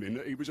this morning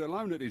that he was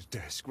alone at his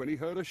desk when he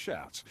heard a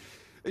shout.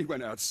 He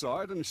went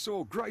outside and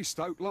saw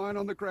Greystoke lying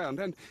on the ground,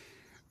 and...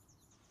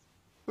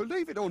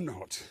 believe it or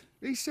not,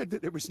 he said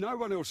that there was no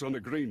one else on the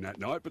green that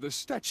night but the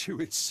statue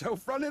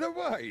itself running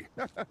away.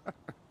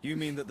 You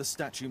mean that the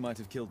statue might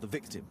have killed the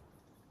victim?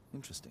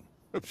 Interesting.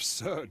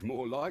 Absurd,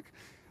 more like.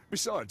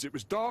 Besides, it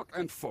was dark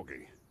and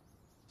foggy.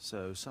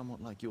 So,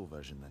 somewhat like your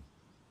version, then.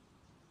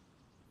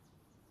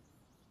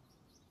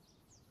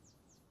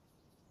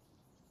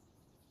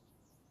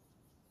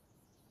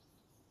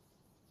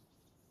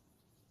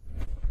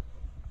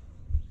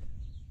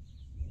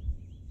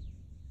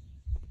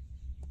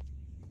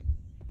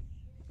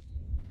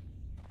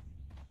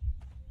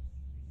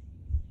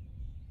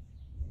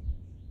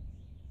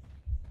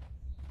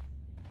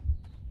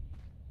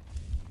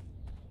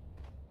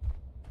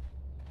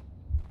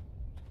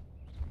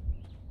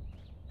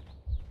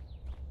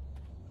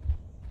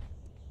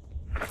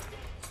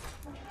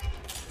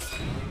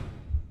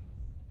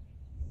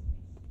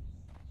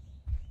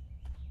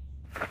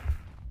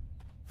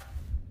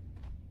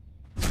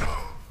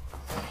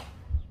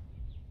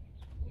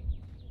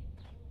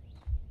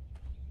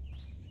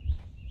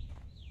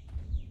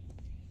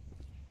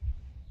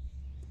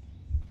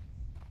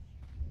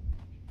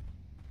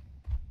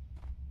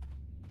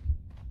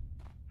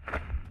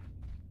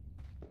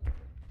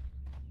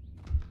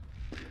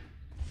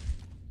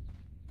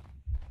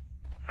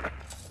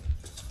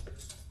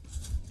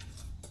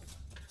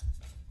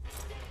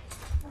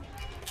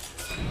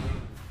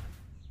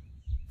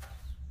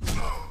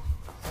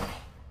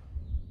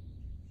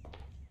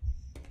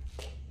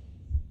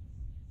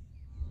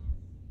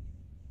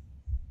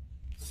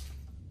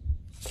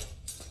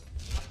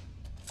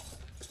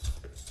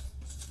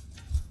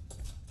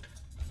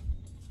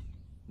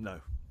 No,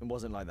 it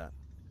wasn't like that.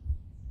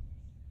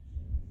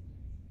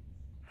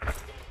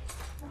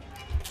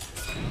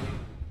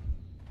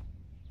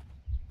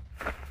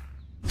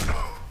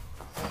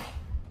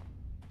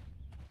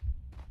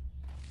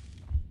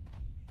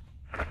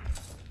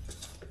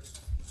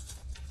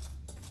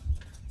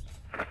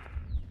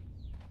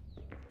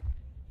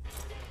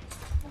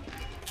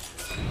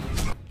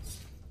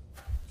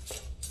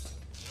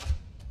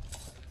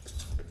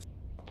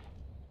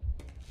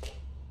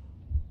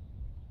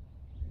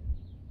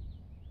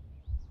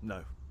 No,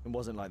 it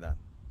wasn't like that.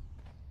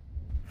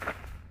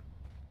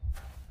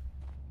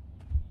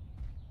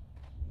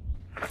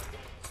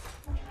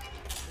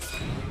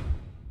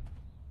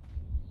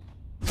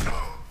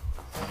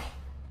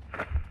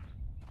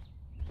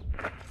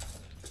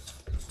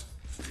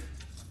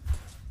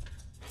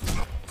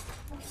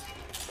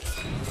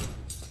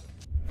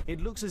 It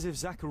looks as if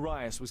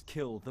Zacharias was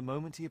killed the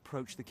moment he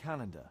approached the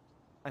calendar,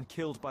 and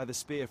killed by the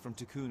spear from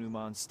Tikkun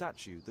Uman's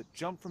statue that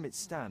jumped from its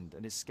stand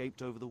and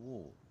escaped over the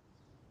wall.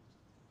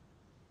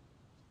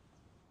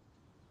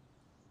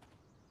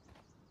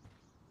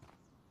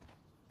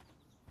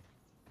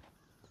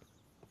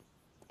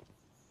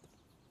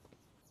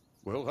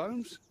 Well,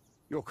 Holmes,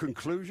 your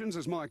conclusions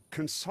as my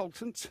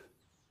consultant?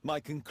 My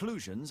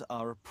conclusions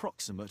are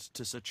approximate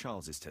to Sir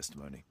Charles's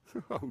testimony.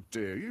 Oh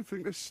dear, you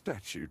think the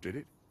statue did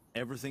it?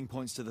 Everything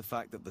points to the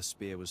fact that the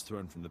spear was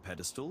thrown from the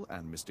pedestal,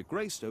 and Mr.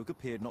 Greystoke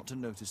appeared not to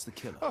notice the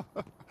killer.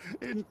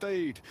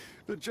 Indeed.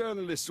 The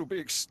journalists will be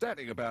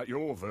ecstatic about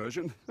your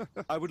version.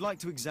 I would like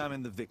to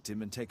examine the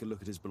victim and take a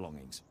look at his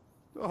belongings.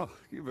 Oh,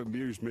 you've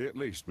amused me at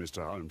least,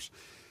 Mr. Holmes.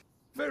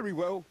 Very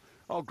well.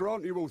 I'll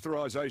grant you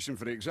authorization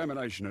for the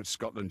examination at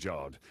Scotland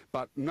Yard,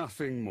 but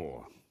nothing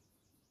more.